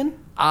content on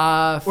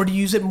LinkedIn? Or do you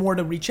use it more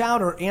to reach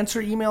out or answer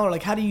email, or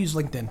like how do you use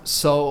LinkedIn?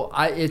 So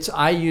I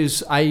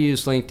use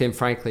LinkedIn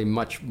frankly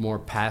much more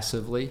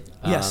passively.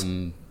 Yes.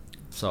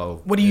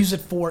 So what do you use it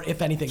for,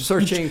 if anything?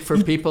 Searching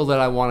for people that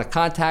I want to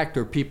contact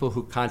or people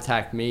who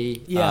contact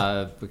me.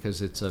 Yeah.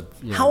 Because it's a.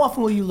 How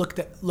often will you look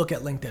at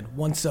LinkedIn?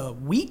 Once a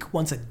week?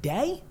 Once a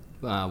day?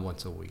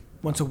 Once a week.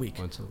 Once a week.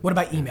 Once a week. What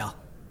about email?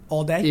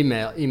 All day?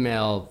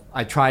 Email.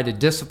 I try to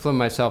discipline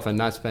myself and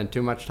not spend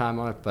too much time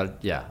on it, but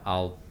yeah,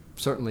 I'll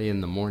certainly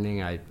in the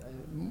morning.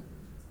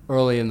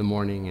 Early in the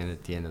morning and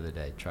at the end of the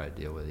day, try to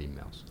deal with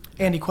emails.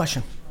 Andy,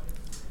 question.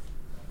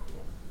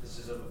 This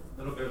is a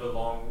little bit of a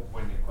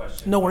long-winded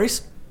question. No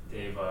worries.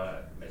 Dave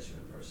met you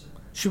in person.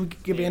 Should we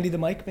give Andy the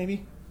mic,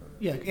 maybe?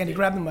 Yeah, Andy,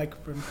 grab the mic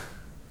from.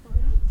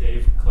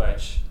 Dave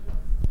Kletch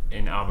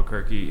in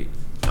Albuquerque,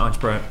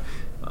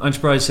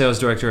 Enterprise Sales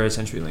Director at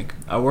CenturyLink.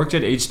 I worked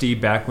at HD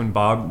back when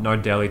Bob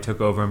Nardelli took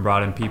over and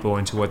brought in people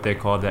into what they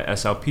called the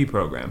SLP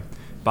program.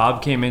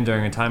 Bob came in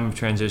during a time of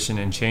transition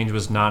and change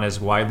was not as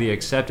widely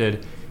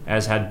accepted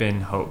as had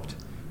been hoped.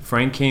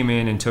 Frank came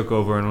in and took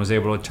over and was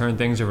able to turn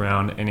things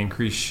around and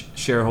increase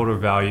shareholder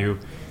value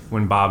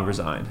when Bob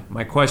resigned.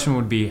 My question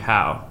would be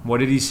how? What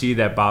did he see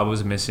that Bob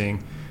was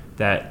missing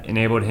that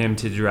enabled him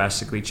to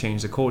drastically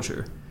change the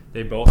culture?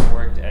 They both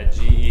worked at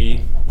GE.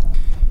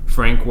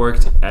 Frank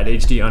worked at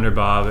HD under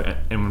Bob,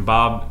 and when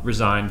Bob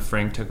resigned,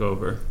 Frank took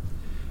over.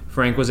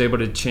 Frank was able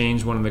to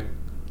change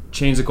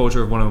the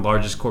culture of one of the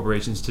largest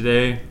corporations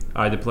today.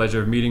 I had the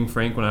pleasure of meeting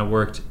Frank when I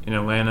worked in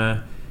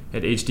Atlanta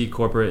at HD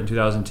Corporate in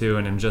 2002,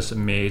 and I'm just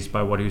amazed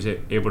by what he was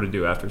able to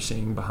do after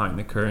seeing behind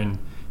the curtain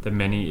the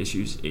many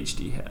issues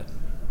HD had.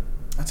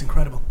 That's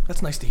incredible.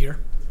 That's nice to hear.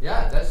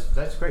 Yeah,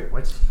 that's great.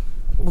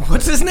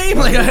 What's his name?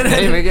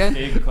 Name again?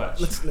 Dave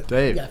Kletch.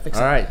 Dave. Yeah, fix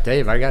All it. right,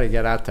 Dave. I got to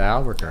get out to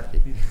Albuquerque.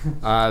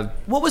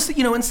 What was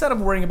the, instead of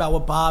worrying about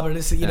what Bob or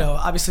this,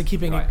 obviously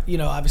keeping, Right.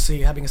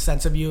 Obviously having a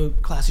sense of you,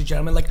 classy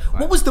gentleman. Like,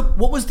 what was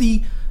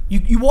the?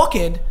 You walk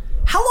in.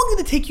 How long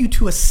did it take you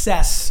to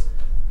assess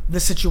the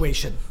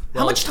situation? How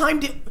Well, much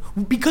time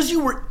because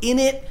you were in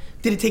it?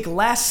 Did it take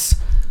less,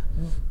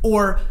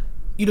 or?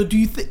 Do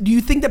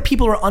you think that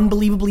people are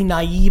unbelievably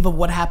naive of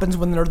what happens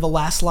when they're the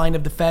last line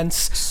of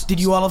defense? Did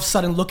you all of a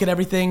sudden look at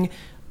everything,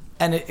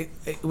 and it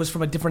was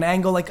from a different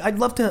angle? Like, I'd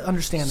love to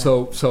understand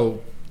that.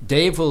 So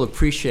Dave will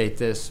appreciate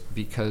this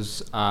because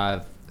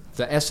the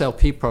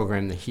SLP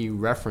program that he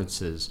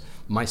references,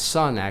 my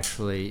son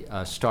actually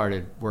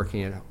started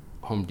working at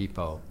Home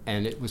Depot,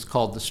 and it was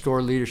called the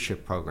Store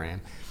Leadership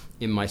Program.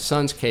 In my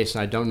son's case,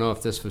 and I don't know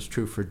if this was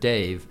true for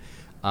Dave,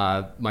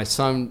 my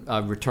son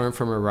returned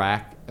from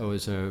Iraq. It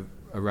was a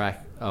Iraq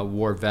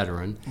war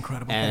veteran.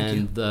 Incredible, and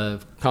thank you.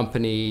 the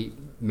company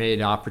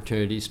made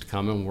opportunities to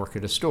come and work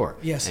at a store.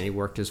 Yes. And he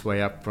worked his way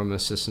up from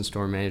assistant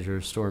store manager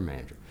to store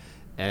manager.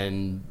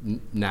 And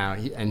now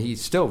he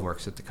still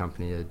works at the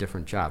company at a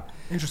different job.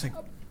 Interesting.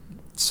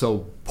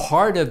 So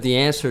part of the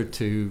answer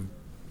to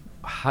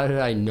how did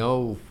I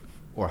know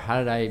or how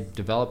did I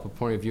develop a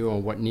point of view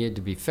on what needed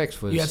to be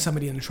fixed was... You had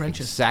somebody in the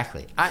trenches.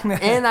 Exactly.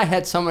 And I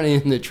had somebody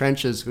in the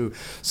trenches who...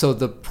 So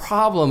the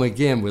problem,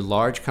 again, with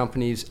large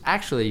companies,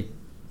 actually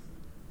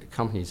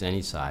companies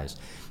any size,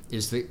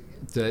 is that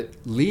the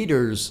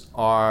leaders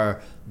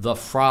are the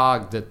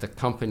frog that the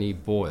company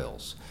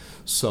boils.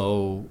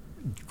 So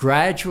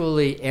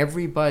gradually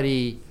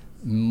everybody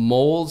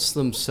molds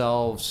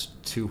themselves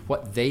to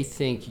what they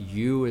think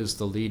you as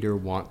the leader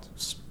want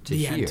to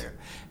The hear. end.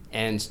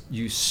 And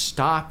you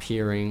stop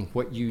hearing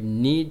what you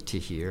need to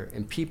hear,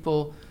 and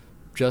people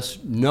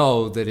just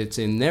know that it's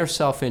in their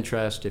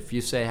self-interest. If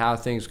you say how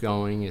things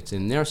going, it's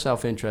in their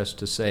self-interest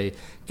to say,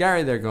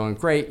 Gary, they're going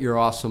great, you're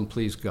awesome,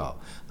 please go.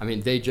 I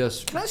mean, they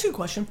just... Can I ask you a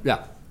question?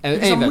 Yeah. And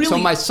Because I'm anyway, so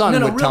really- my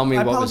son would tell me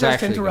I what was apologize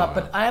actually to interrupt,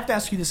 going on. but I have to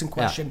ask you this in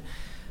question.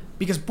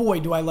 because boy,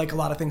 do I like a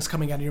lot of things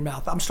coming out of your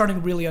mouth. I'm starting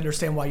to really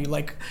understand why you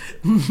like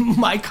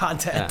my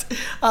content.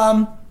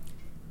 Yeah.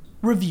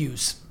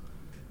 Reviews.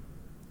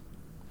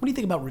 What do you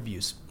think about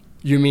reviews?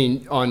 You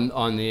mean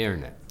on the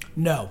internet?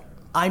 No,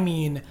 I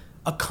mean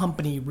a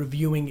company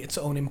reviewing its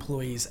own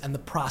employees and the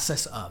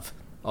process of.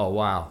 Oh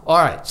wow! All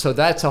right, so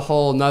that's a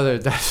whole nother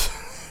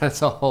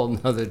that's a whole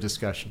nother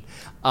discussion.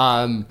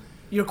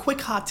 Your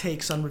quick hot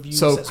takes on reviews.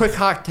 So quick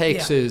hot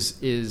takes Yeah.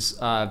 is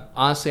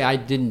honestly, I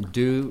didn't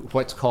do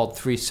what's called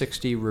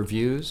 360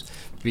 reviews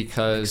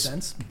because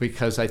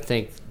I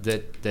think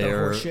that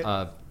they're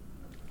horseshit.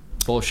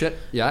 Bullshit.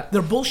 Yeah,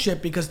 They're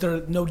bullshit because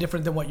they're no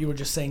different than what you were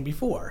just saying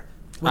before,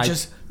 which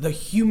is the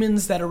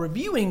humans that are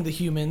reviewing the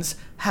humans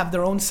have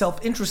their own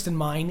self-interest in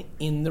mind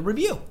in the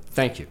review.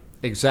 thank you.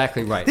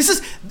 Exactly right. This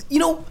is,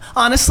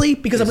 honestly,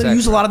 because I'm going to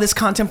use a lot of this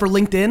content for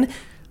LinkedIn.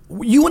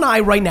 You and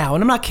I right now,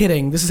 and I'm not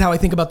kidding, this is how I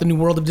think about the new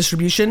world of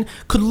distribution,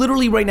 could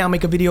literally right now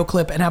make a video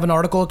clip and have an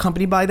article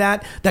accompanied by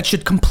that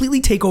should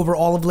completely take over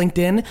all of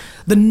LinkedIn.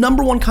 The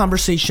number one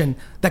conversation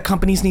that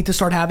companies need to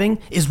start having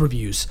is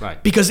reviews.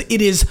 Right. Because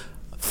it is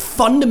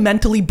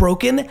fundamentally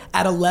broken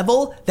at a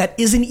level that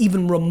isn't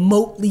even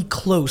remotely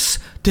close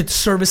to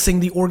servicing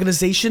the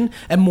organization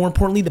and, more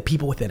importantly, the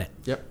people within it.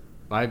 Yep,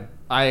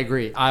 I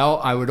agree.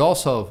 I would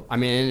also,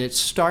 and it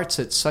starts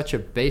at such a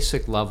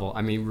basic level.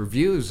 I mean,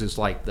 reviews is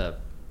like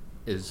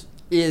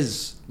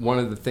is one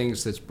of the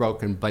things that's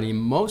broken. But in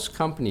most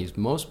companies,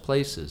 most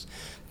places,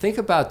 think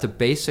about the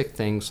basic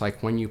things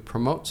like when you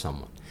promote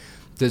someone.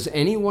 Does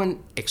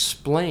anyone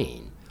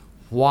explain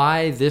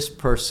why this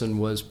person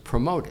was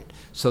promoted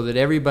so that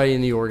everybody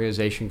in the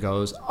organization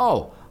goes,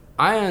 oh,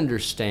 I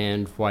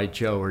understand why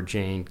Joe or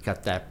Jane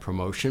got that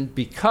promotion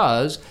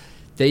because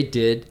they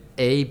did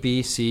A,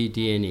 B, C,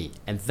 D, and E.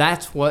 And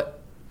that's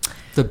what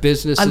the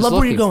business is looking for.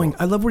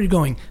 I love where you're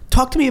going.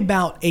 Talk to me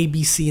about A,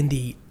 B, C, and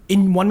D.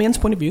 In one man's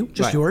point of view,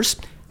 just Right. yours,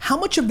 how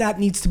much of that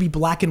needs to be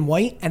black and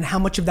white and how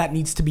much of that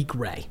needs to be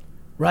gray?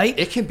 Right?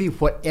 It can be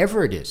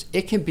whatever it is.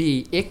 It can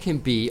be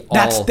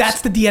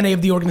That's the DNA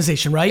of the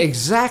organization, right?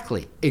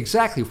 Exactly.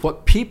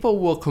 What people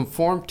will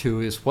conform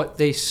to is what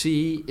they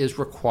see is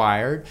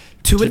required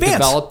to advance.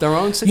 develop their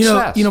own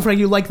success. Frank,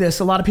 you like this.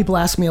 A lot of people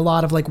ask me a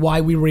lot of like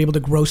why we were able to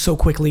grow so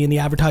quickly in the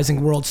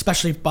advertising world,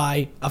 especially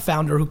by a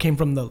founder who came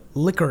from the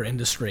liquor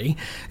industry,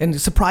 and it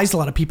surprised a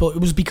lot of people. It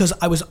was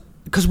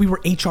because we were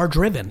HR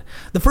driven.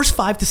 The first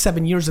 5 to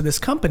 7 years of this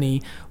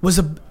company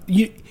was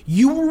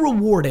you were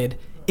rewarded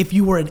if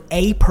you were an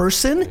A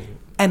person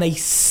and a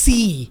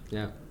C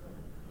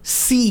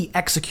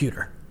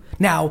executor.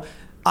 Now,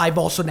 I've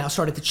also now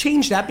started to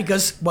change that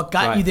because what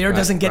got you there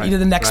doesn't get you to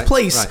the next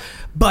place. Right.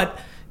 But,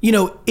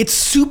 it's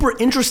super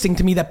interesting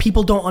to me that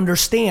people don't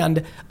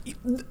understand.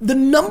 The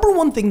number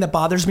one thing that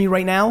bothers me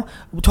right now,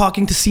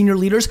 talking to senior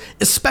leaders,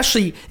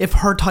 especially if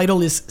her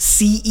title is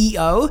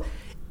CEO,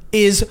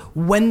 is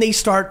when they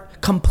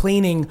start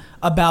complaining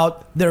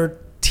about their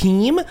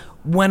team,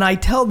 when I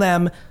tell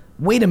them,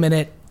 wait a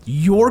minute,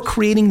 you're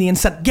creating the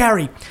incentive.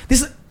 Gary,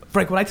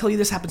 Frank, when I tell you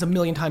this happens a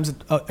million times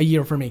a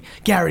year for me.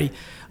 Gary,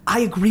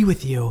 I agree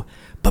with you,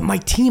 but my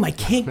team, I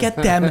can't get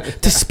them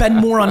to spend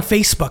more on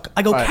Facebook.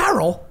 I go, Right.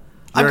 Carol,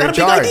 You're I've got in a big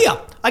charge.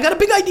 idea. I got a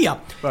big idea.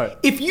 Right.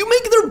 If you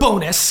make their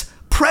bonus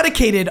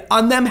predicated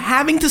on them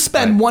having to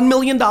spend $1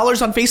 million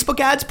on Facebook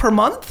ads per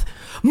month,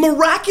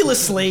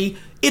 miraculously,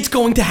 it's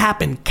going to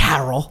happen,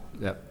 Carol.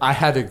 Yeah. I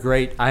had a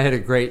great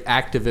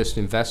activist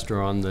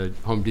investor on the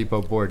Home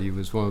Depot board. He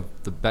was one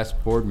of the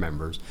best board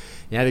members.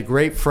 He had a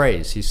great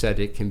phrase. He said,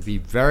 it can be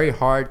very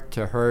hard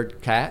to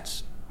herd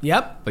cats,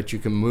 Yep. but you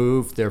can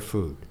move their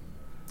food.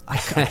 I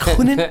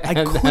couldn't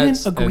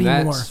agree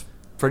that's more.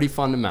 Pretty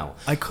fundamental.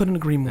 I couldn't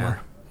agree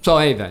more. So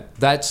anyway,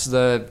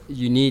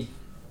 you need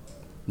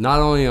not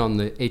only on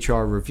the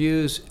HR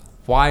reviews,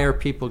 why are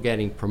people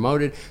getting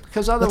promoted?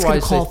 Because otherwise,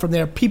 Let's get a call from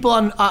there. People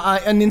on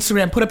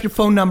Instagram, put up your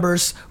phone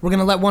numbers. We're going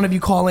to let one of you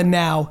call in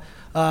now.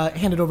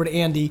 Hand it over to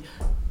Andy.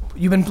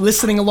 You've been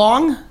listening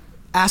along?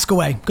 Ask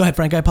away. Go ahead,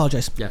 Frank. I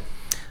apologize. Yeah.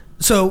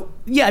 So,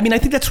 I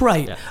think that's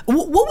right. Yeah.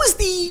 What was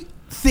the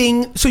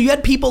thing? So you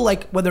had people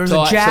like, whether it was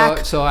a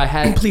Jack. So I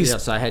had, please.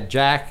 Yes, I had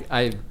Jack.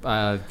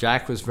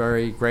 Jack was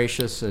very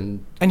gracious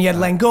and you had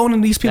Langone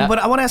and these people. yeah. But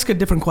I want to ask a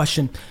different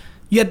question.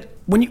 You had,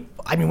 when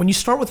you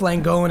start with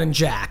Langone and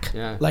Jack,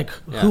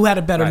 who had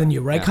it better than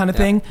you, right? Kind of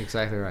thing.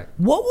 Exactly right.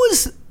 What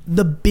was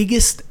the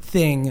biggest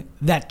thing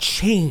that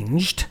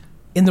changed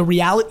in the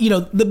reality?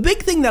 The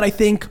big thing that I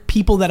think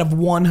people that have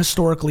won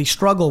historically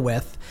struggle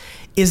with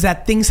is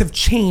that things have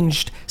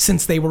changed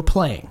since they were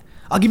playing.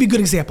 I'll give you a good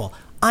example.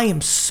 I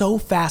am so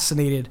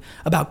fascinated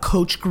about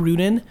Coach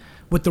Gruden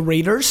with the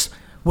Raiders.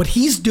 What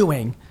he's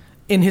doing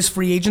in his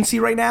free agency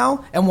right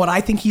now, and what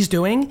I think he's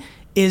doing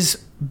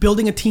is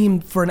building a team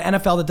for an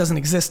NFL that doesn't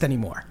exist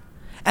anymore.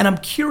 And I'm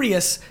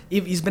curious,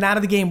 if he's been out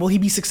of the game, will he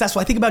be successful?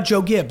 I think about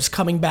Joe Gibbs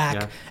coming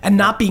back and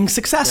not being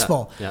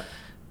successful. Yeah.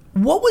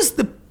 What was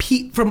the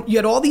peak from, you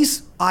had all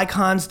these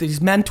icons,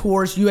 these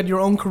mentors, you had your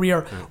own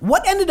career.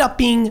 What ended up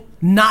being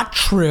not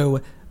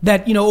true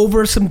that,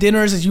 over some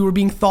dinners as you were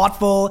being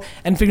thoughtful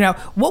and figuring out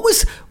what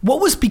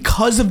was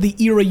because of the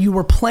era you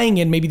were playing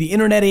in, maybe the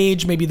internet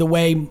age, maybe the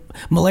way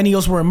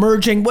millennials were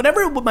emerging,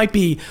 whatever it might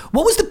be,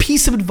 what was the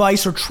piece of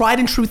advice or tried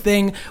and true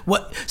thing,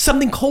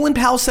 something Colin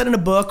Powell said in a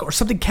book or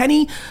something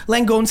Kenny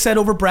Langone said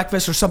over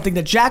breakfast or something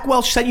that Jack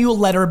Welch sent you a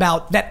letter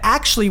about that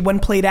actually, when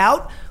played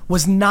out,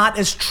 was not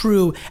as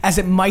true as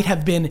it might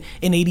have been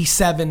in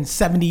 87,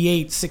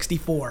 78,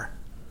 64?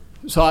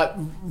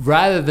 So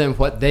rather than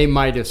what they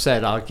might have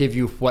said, I'll give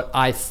you what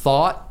I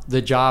thought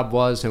the job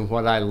was and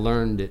what I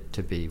learned it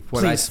to be.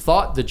 What Please. I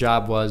thought the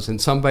job was, and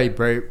somebody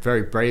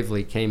very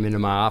bravely came into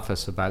my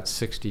office about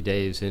 60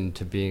 days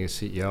into being a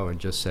CEO and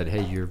just said,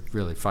 hey, you're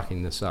really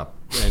fucking this up.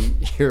 And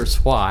here's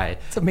why.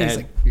 It's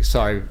amazing.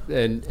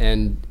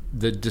 And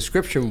the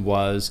description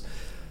was,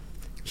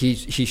 he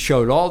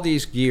showed all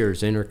these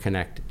gears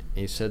interconnected. And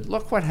he said,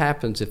 look what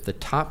happens if the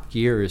top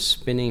gear is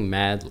spinning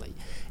madly.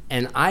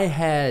 And I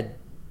had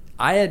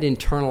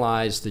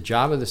internalized the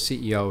job of the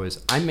CEO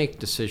is I make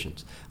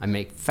decisions. I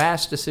make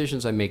fast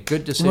decisions. I make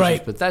good decisions,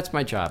 right. But that's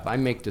my job. I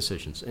make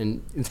decisions.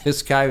 And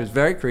this guy was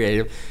very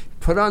creative,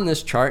 put on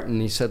this chart,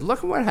 and he said, look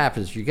at what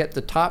happens. You get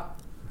the top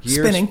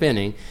gear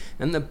spinning,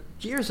 and the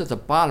gears at the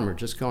bottom are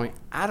just going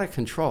out of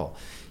control.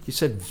 He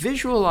said,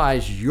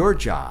 visualize your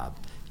job.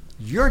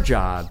 Your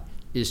job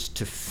is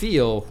to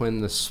feel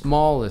when the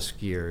smallest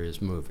gear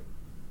is moving.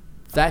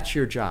 That's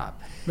your job.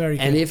 Very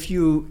good.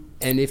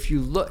 And if you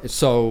look,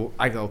 so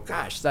I go,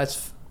 gosh,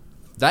 that's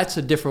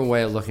a different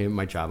way of looking at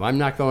my job. I'm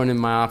not going in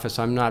my office.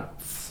 I'm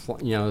not,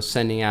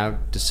 sending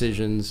out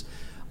decisions.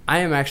 I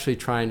am actually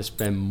trying to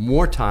spend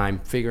more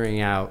time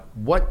figuring out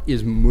what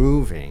is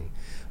moving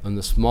on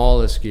the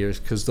smallest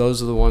gears, because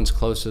those are the ones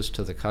closest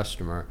to the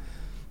customer.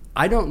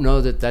 I don't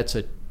know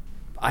that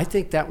I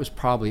think that was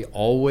probably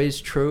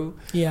always true.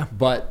 Yeah.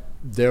 But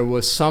there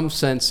was some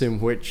sense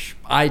in which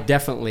I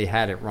definitely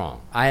had it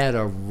wrong. I had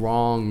a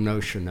wrong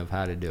notion of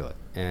how to do it,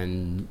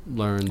 and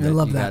learned that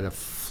you got to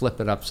flip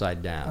it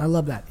upside down. I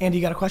love that. Andy,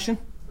 you got a question?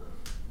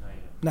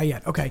 Not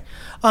yet. Okay.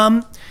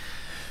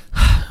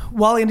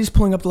 While Andy's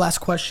pulling up the last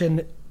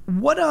question,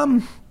 what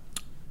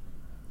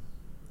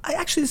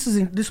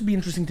this would be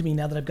interesting to me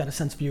now that I've got a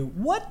sense of you.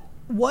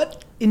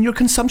 What in your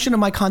consumption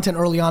of my content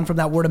early on from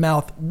that word of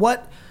mouth,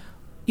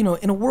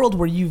 in a world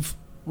where you've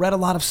read a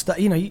lot of stuff,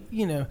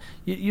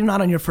 you're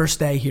not on your first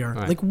day here.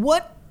 Right. Like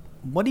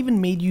what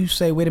even made you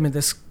say, wait a minute,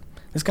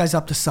 this guy's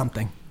up to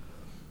something?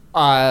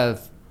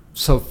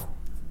 So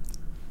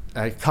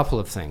a couple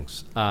of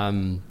things.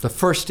 The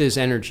first is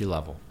energy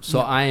level. So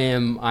Yeah. I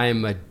am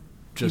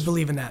You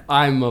believe in that?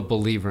 I'm a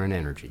believer in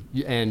energy,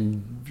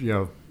 and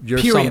you're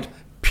Period.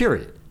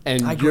 Period.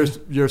 And I agree.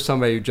 you're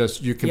somebody who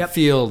you can Yep.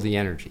 feel the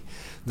energy.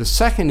 The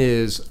second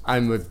is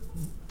I'm a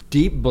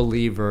deep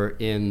believer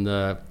in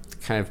the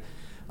kind of,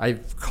 I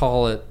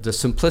call it the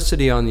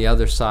simplicity on the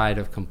other side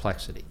of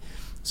complexity.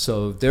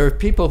 So there are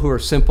people who are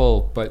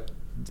simple, but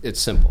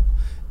it's simple,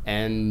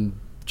 and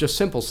just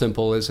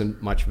simple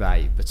isn't much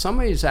value. But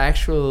somebody who's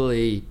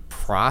actually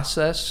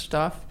processed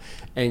stuff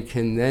and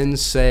can then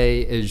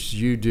say, as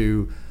you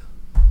do,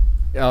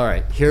 all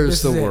right,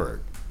 here's the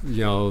word.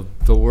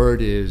 The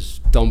word is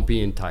don't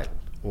be entitled,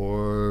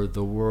 or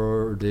the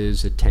word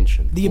is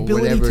attention. The or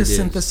ability whatever to it is.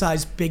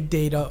 synthesize big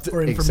data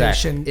or Exactly.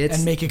 information It's-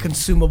 and make it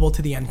consumable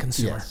to the end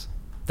consumer. Yes,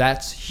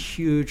 that's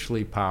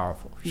hugely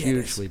powerful. Yeah, it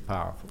is. Hugely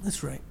powerful.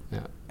 That's right. Yeah.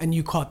 And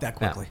you caught that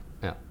quickly.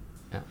 Yeah.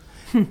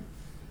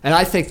 And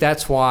I think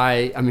that's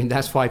why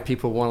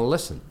people want to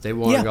listen. They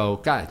want Yeah. to go,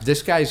 God,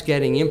 this guy's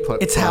getting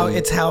input. It's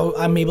how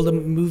I'm able to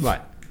move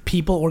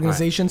people,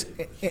 organizations.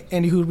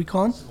 Andy, who are we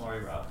calling?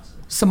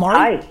 Samari.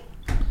 Hi.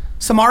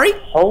 Samari?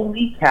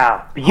 Holy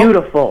cow.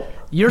 Beautiful.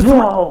 You're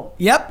Whoa.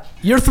 Yep.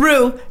 You're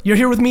through. You're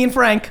here with me and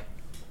Frank.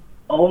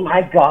 Oh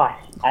my gosh.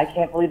 I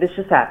can't believe this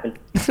just happened.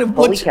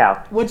 Holy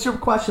cow. What's your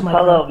question, my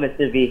Hello, friend?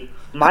 Mr. V.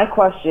 My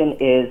question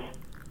is,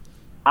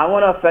 I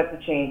want to affect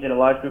the change in a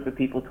large group of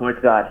people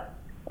towards God,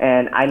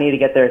 and I need to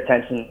get their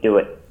attention to do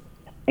it.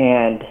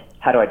 And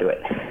how do I do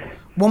it?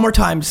 One more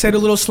time. Say it a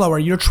little slower.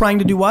 You're trying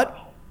to do what?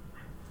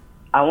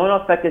 I want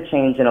to affect a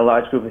change in a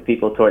large group of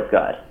people towards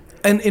God.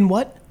 And in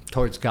what?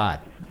 Towards God.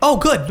 Oh,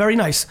 good. Very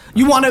nice.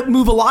 You want to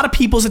move a lot of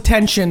people's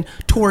attention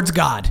towards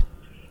God.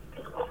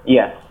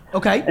 Yes.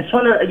 Okay. I just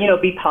want to,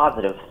 be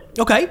positive.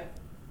 Okay.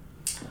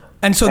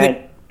 And so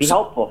And be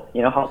helpful,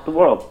 help the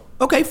world.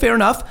 okay, fair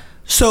enough.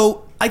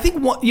 So I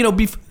think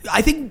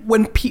I think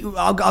when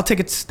I'll take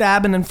a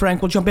stab and then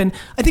Frank will jump in.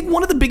 I think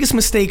one of the biggest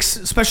mistakes,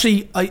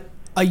 especially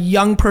a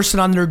young person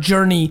on their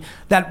journey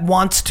that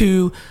wants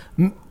to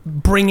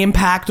bring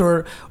impact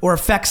or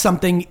affect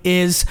something,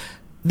 is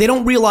they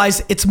don't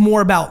realize it's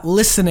more about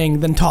listening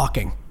than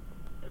talking.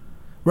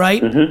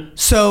 Right? Mm-hmm.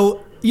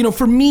 So,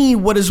 for me,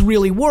 what has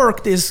really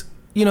worked is,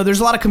 there's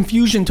a lot of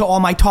confusion to all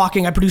my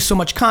talking. I produce so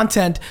much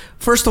content.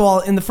 First of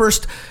all, in the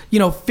first,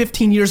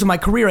 15 years of my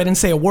career, I didn't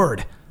say a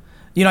word.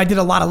 I did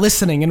a lot of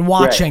listening and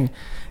watching. Right.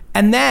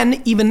 And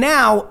then even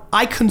now,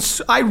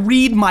 I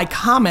read my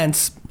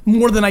comments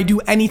more than I do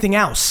anything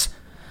else.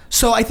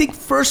 So I think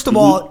first of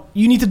all,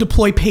 you need to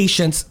deploy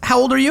patience. How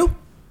old are you?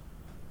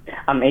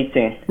 I'm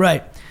 18.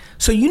 Right.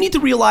 So you need to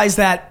realize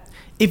that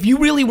if you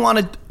really want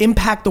to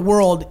impact the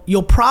world,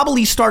 you'll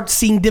probably start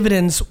seeing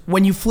dividends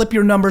when you flip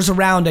your numbers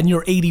around and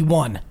you're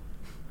 81.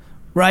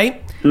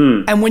 Right?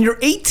 And when you're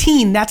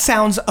 18, that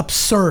sounds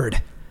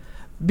absurd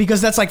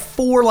because that's like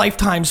 4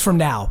 lifetimes from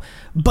now.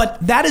 But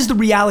that is the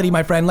reality,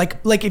 my friend.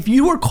 Like if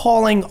you were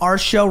calling our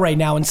show right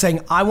now and saying,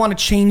 I want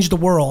to change the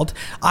world,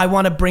 I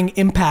want to bring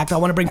impact, I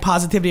want to bring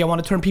positivity, I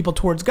want to turn people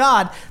towards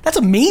God, that's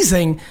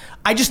amazing.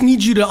 I just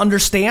need you to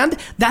understand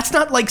that's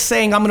not like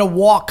saying I'm going to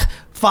walk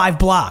 5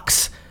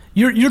 blocks.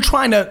 You're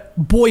trying to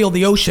boil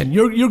the ocean.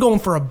 You're going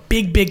for a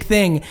big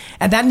thing,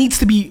 and that needs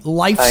to be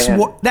life's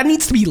work. That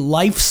needs to be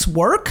life's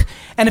work.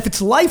 And if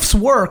it's life's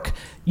work,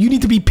 you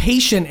need to be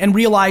patient and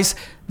realize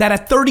that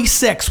at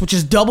 36, which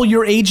is double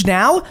your age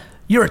now,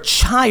 you're a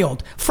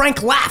child.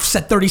 Frank laughs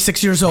at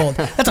 36 years old.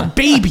 That's a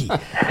baby,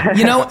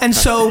 you know? And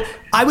so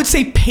I would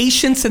say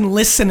patience and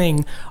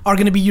listening are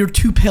going to be your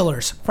 2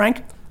 pillars.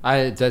 Frank?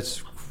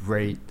 That's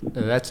great.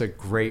 That's a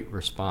great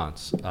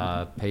response.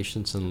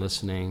 Patience and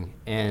listening.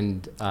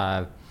 And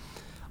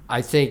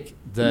I think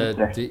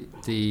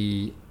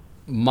the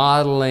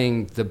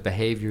modeling the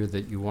behavior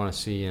that you want to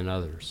see in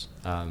others.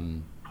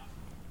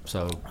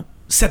 So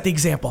set the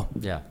example.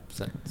 Yeah,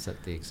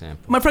 set the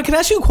example. My friend, can I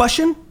ask you a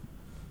question?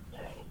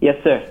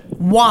 Yes, sir.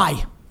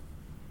 Why?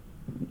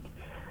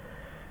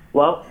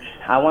 Well,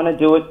 I want to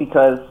do it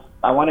because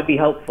I want to be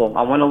helpful.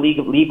 I want to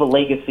leave a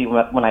legacy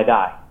when I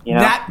die. You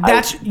know?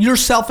 That's your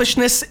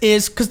selfishness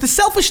is, because the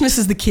selfishness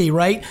is the key,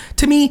 right?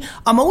 To me,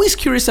 I'm always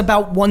curious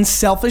about one's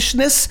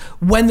selfishness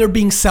when they're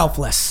being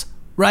selfless,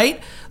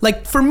 right?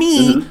 Like for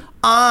me,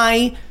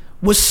 I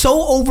was so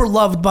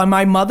overloved by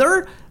my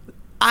mother.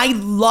 I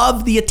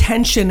love the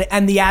attention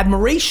and the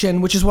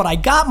admiration, which is what I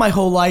got my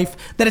whole life,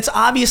 that it's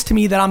obvious to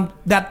me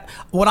that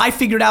what I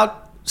figured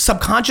out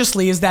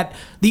subconsciously is that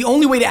the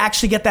only way to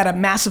actually get that at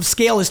massive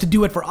scale is to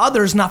do it for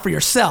others, not for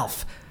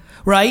yourself,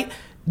 right?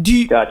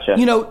 Gotcha.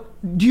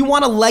 Do you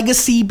want a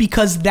legacy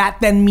because that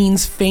then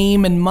means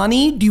fame and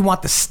money? Do you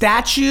want the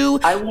statue?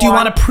 Do you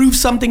want to prove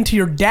something to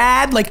your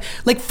dad? Like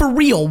for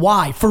real,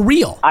 why? For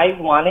real. I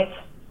want it.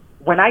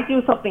 When I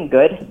do something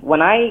good,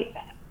 when I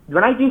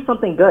do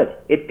something good,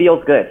 it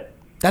feels good.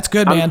 That's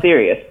good, man. I'm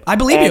serious. I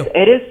believe you.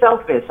 It is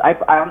selfish.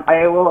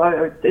 I will.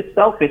 It's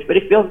selfish, but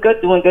it feels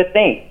good doing good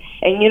things.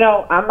 And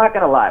I'm not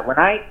gonna lie. When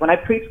I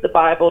preach the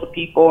Bible to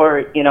people, or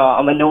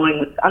I'm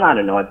annoying. I'm not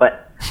annoying,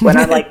 but when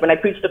I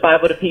preach the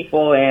Bible to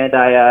people and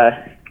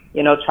I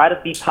try to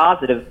be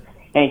positive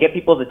and get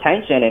people's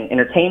attention and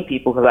entertain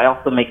people, because I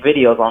also make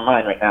videos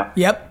online right now.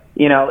 Yep.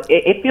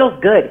 It feels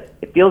good.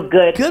 It feels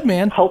good. Good,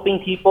 man.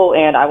 Helping people,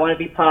 and I want to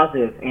be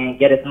positive and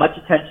get as much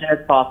attention as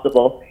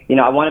possible.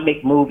 I want to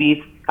make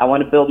movies. I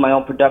want to build my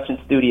own production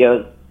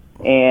studios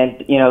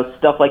and,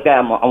 stuff like that.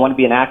 I want to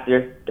be an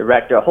actor,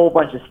 director, a whole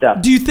bunch of stuff.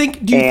 I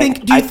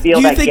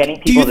feel that getting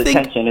people's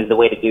attention is the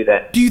way to do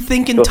that. Do you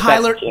think in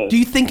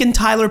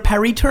Tyler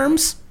Perry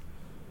terms?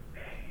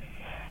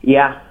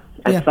 Yeah.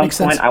 At some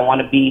point, I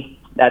want to be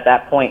at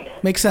that point.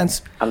 Makes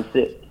sense.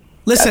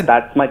 Listen,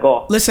 that's my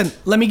goal. Listen,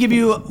 let me give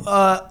you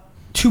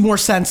 2 more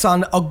cents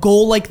on a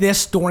goal like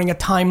this during a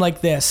time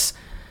like this.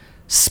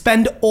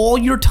 Spend all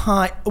your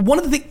time. One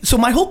of the things. So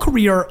my whole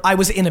career, I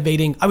was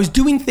innovating. I was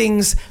doing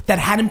things that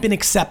hadn't been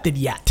accepted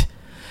yet.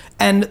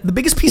 And the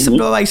biggest piece of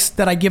advice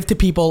that I give to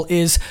people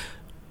is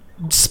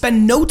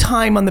spend no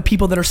time on the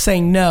people that are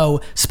saying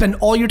no. Spend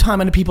all your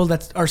time on the people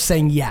that are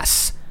saying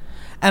yes.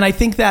 And I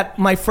think that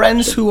my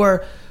friends who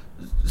are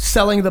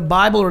selling the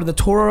Bible or the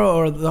Torah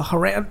or the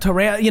Quran,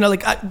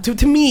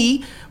 to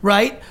me,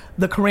 right?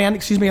 The Quran,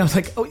 excuse me. I was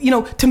like,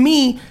 to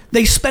me,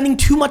 they're spending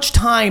too much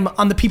time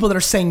on the people that are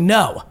saying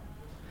no.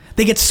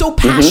 They get so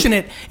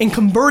passionate in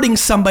converting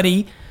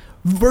somebody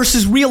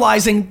versus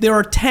realizing there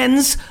are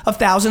tens of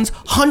thousands,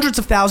 hundreds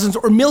of thousands,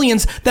 or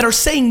millions that are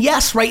saying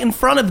yes right in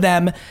front of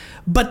them,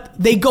 but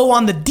they go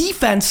on the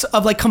defense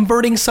of like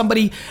converting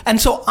somebody.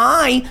 And so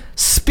I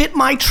spit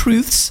my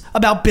truths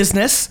about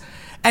business,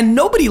 and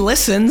nobody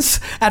listens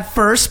at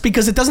first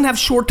because it doesn't have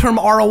short-term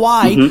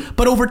ROI,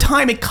 but over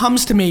time it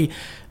comes to me.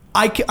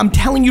 I'm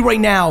telling you right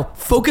now,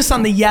 focus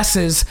on the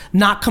yeses,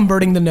 not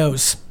converting the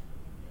nos.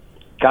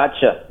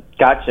 Gotcha.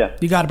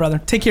 You got it, brother.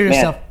 Take care of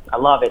yourself. I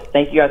love it.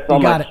 Thank you guys so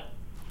much. Got it.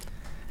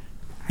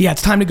 Yeah,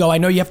 it's time to go. I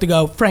know you have to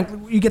go.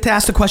 Frank, you get to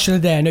ask the question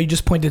of the day. I know you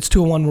just pointed it's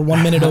 2:01. We're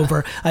 1 minute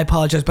over. I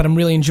apologize, but I'm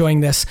really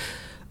enjoying this.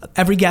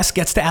 Every guest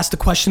gets to ask the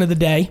question of the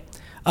day.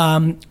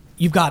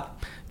 You've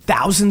got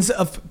thousands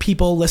of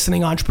people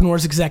listening,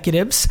 entrepreneurs,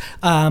 executives.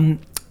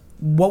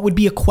 What would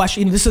be a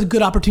question? This is a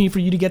good opportunity for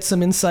you to get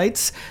some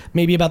insights,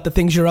 maybe about the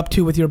things you're up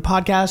to with your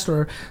podcast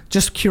or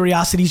just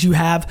curiosities you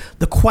have.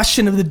 The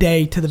question of the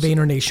day to the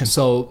Vayner Nation.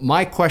 So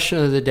my question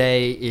of the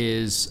day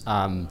is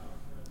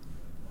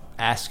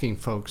asking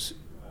folks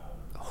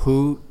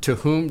to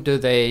whom do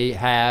they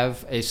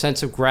have a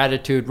sense of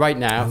gratitude right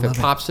now? If it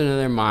pops into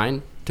their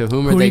mind, to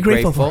whom are they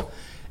grateful?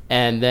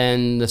 And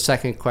then the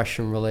second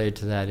question related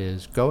to that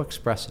is go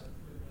express it.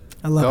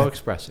 I love it. Go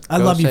express it. I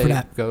love you for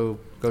that. Go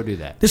do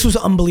that. This was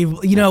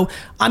unbelievable.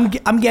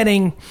 I'm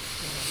getting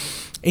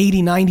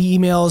 80, 90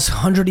 emails,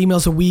 100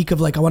 emails a week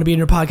of like, I want to be in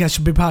your podcast,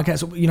 should be a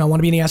podcast, I want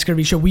to be in the Ask Gary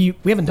Vee show. We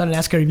haven't done an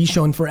Ask Gary Vee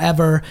show in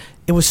forever.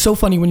 It was so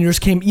funny when yours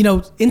came.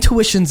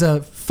 Intuition's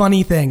a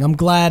funny thing. I'm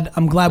glad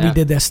we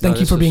did this.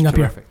 Thank you for being up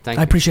here. Thank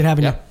I appreciate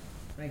having you. Yep.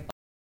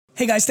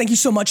 Hey guys, thank you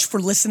so much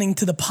for listening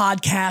to the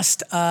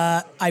podcast.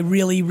 I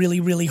really, really,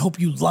 really hope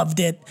you loved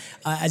it.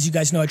 As you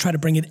guys know, I try to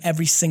bring it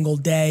every single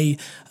day.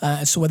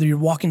 So whether you're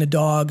walking the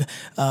dog,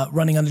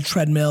 running on the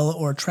treadmill,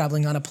 or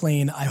traveling on a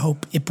plane, I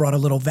hope it brought a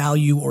little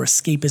value or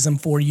escapism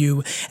for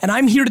you. And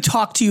I'm here to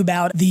talk to you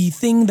about the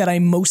thing that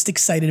I'm most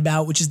excited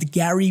about, which is the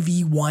Gary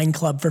Vee Wine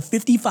Club for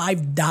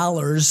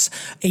 $55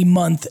 a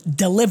month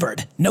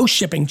delivered. No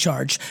shipping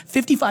charge.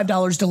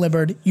 $55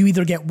 delivered. You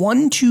either get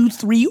 1, 2,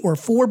 3, or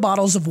 4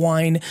 bottles of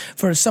wine.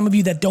 For some of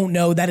you that don't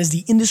know, that is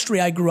the industry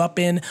I grew up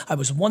in. I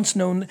was once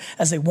known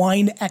as a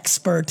wine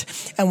expert.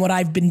 And what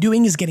I've been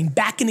doing is getting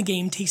back in the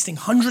game, tasting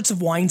hundreds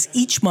of wines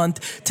each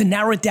month to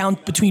narrow it down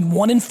between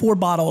 1 and 4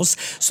 bottles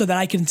so that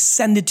I can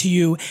send it to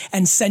you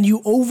and send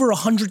you over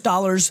 $100,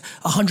 $150,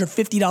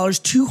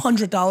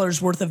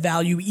 $200 worth of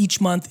value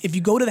each month. If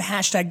you go to the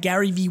hashtag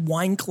Gary Vee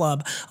Wine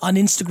Club on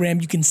Instagram,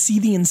 you can see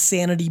the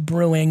insanity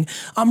brewing.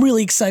 I'm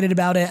really excited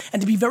about it.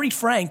 And to be very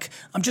frank,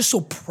 I'm just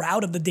so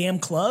proud of the damn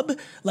club.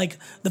 Like,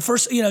 the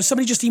first,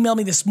 somebody just emailed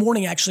me this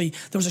morning, actually.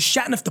 There was a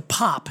Shot Enough to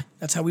Pop.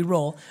 That's how we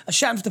roll. A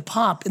Shot Enough to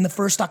Pop in the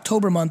first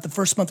October month, the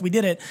first month we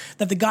did it,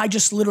 that the guy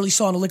just literally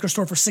saw in a liquor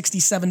store for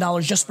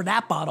 $67 just for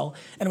that bottle.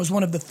 And it was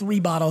one of the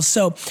 3 bottles.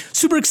 So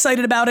super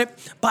excited about it.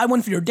 Buy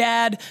one for your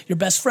dad, your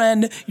best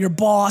friend, your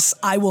boss.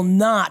 I will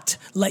not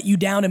let you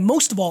down. And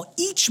most of all,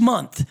 each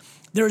month,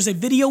 there is a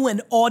video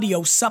and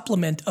audio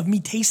supplement of me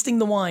tasting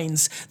the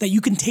wines that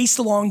you can taste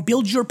along,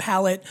 build your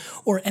palate,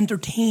 or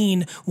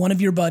entertain one of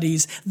your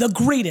buddies. The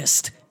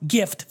greatest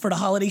gift for the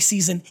holiday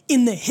season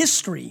in the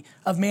history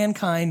of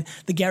mankind,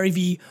 the Gary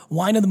Vee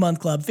Wine of the Month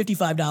Club,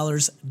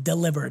 $55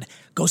 delivered.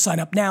 Go sign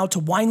up now to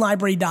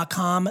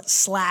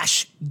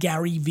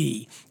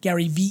winelibrary.com/GaryVee,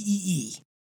 Gary VEE.